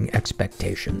without having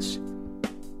expectations.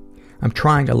 I'm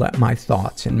trying to let my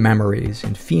thoughts and memories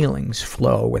and feelings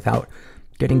flow without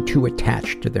getting too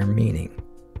attached to their meaning.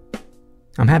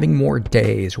 I'm having more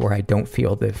days where I don't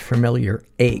feel the familiar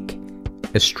ache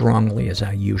as strongly as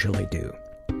I usually do.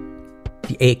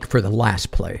 The ache for the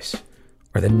last place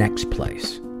or the next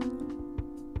place.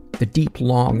 The deep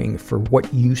longing for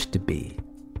what used to be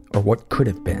or what could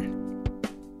have been.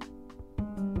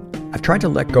 I've tried to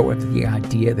let go of the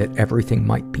idea that everything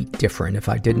might be different if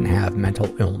I didn't have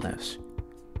mental illness.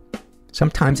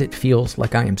 Sometimes it feels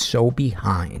like I am so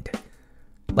behind,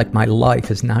 like my life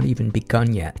has not even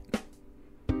begun yet.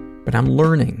 But I'm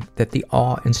learning that the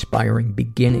awe-inspiring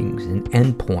beginnings and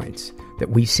endpoints that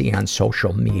we see on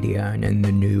social media and in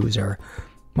the news are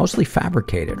mostly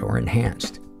fabricated or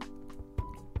enhanced.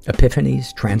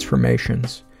 Epiphanies,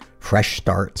 transformations, fresh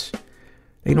starts,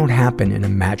 they don't happen in a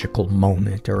magical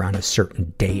moment or on a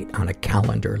certain date on a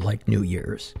calendar like New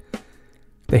Year's.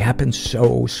 They happen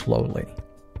so slowly,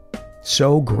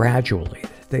 so gradually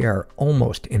that they are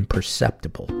almost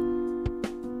imperceptible.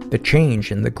 The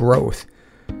change and the growth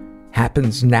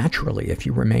happens naturally if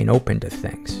you remain open to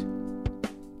things,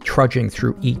 trudging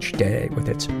through each day with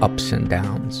its ups and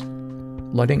downs,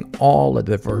 letting all of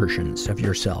the versions of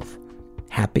yourself,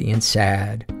 happy and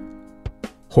sad,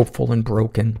 hopeful and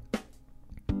broken,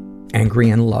 angry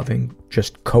and loving,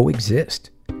 just coexist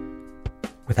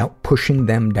without pushing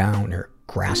them down or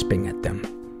grasping at them.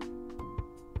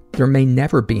 There may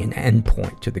never be an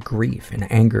endpoint to the grief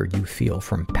and anger you feel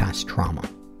from past trauma.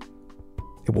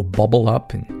 It will bubble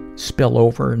up and spill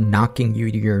over, knocking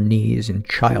you to your knees in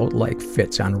childlike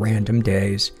fits on random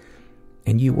days,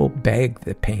 and you will beg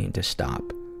the pain to stop.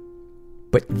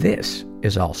 But this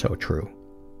is also true.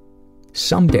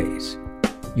 Some days,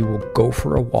 you will go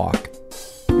for a walk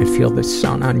and feel the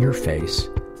sun on your face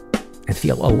and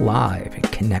feel alive and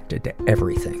connected to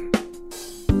everything.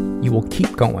 You will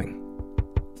keep going.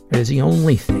 It is the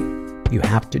only thing you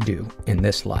have to do in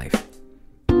this life.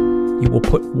 You will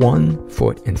put one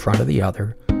foot in front of the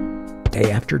other, day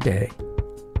after day,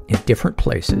 in different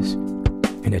places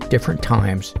and at different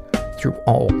times through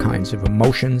all kinds of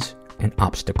emotions and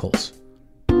obstacles.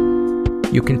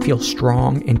 You can feel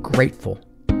strong and grateful,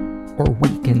 or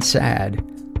weak and sad,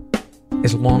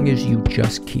 as long as you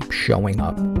just keep showing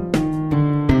up.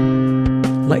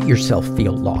 Let yourself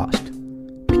feel lost,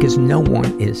 because no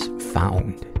one is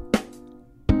found.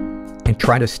 And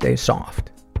try to stay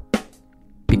soft,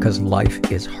 because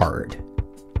life is hard.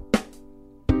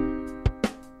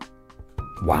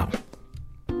 Wow.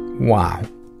 Wow.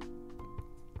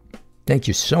 Thank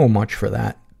you so much for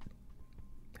that.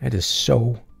 That is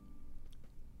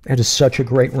such a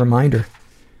great reminder.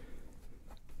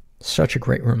 Such a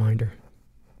great reminder.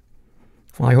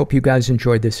 Well, I hope you guys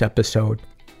enjoyed this episode.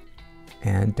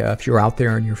 And if you're out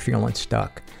there and you're feeling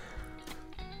stuck,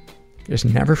 just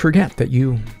never forget that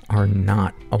you are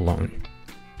not alone.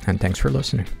 And thanks for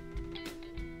listening.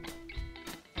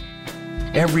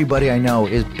 Everybody I know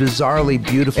is bizarrely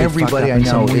beautifully Everybody fucked up I in know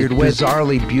some is weird way.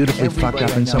 bizarrely beautifully fucked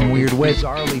up in some weird way.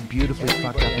 Bizarrely beautifully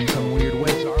fucked up in some weird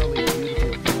way. Bizarrely beautifully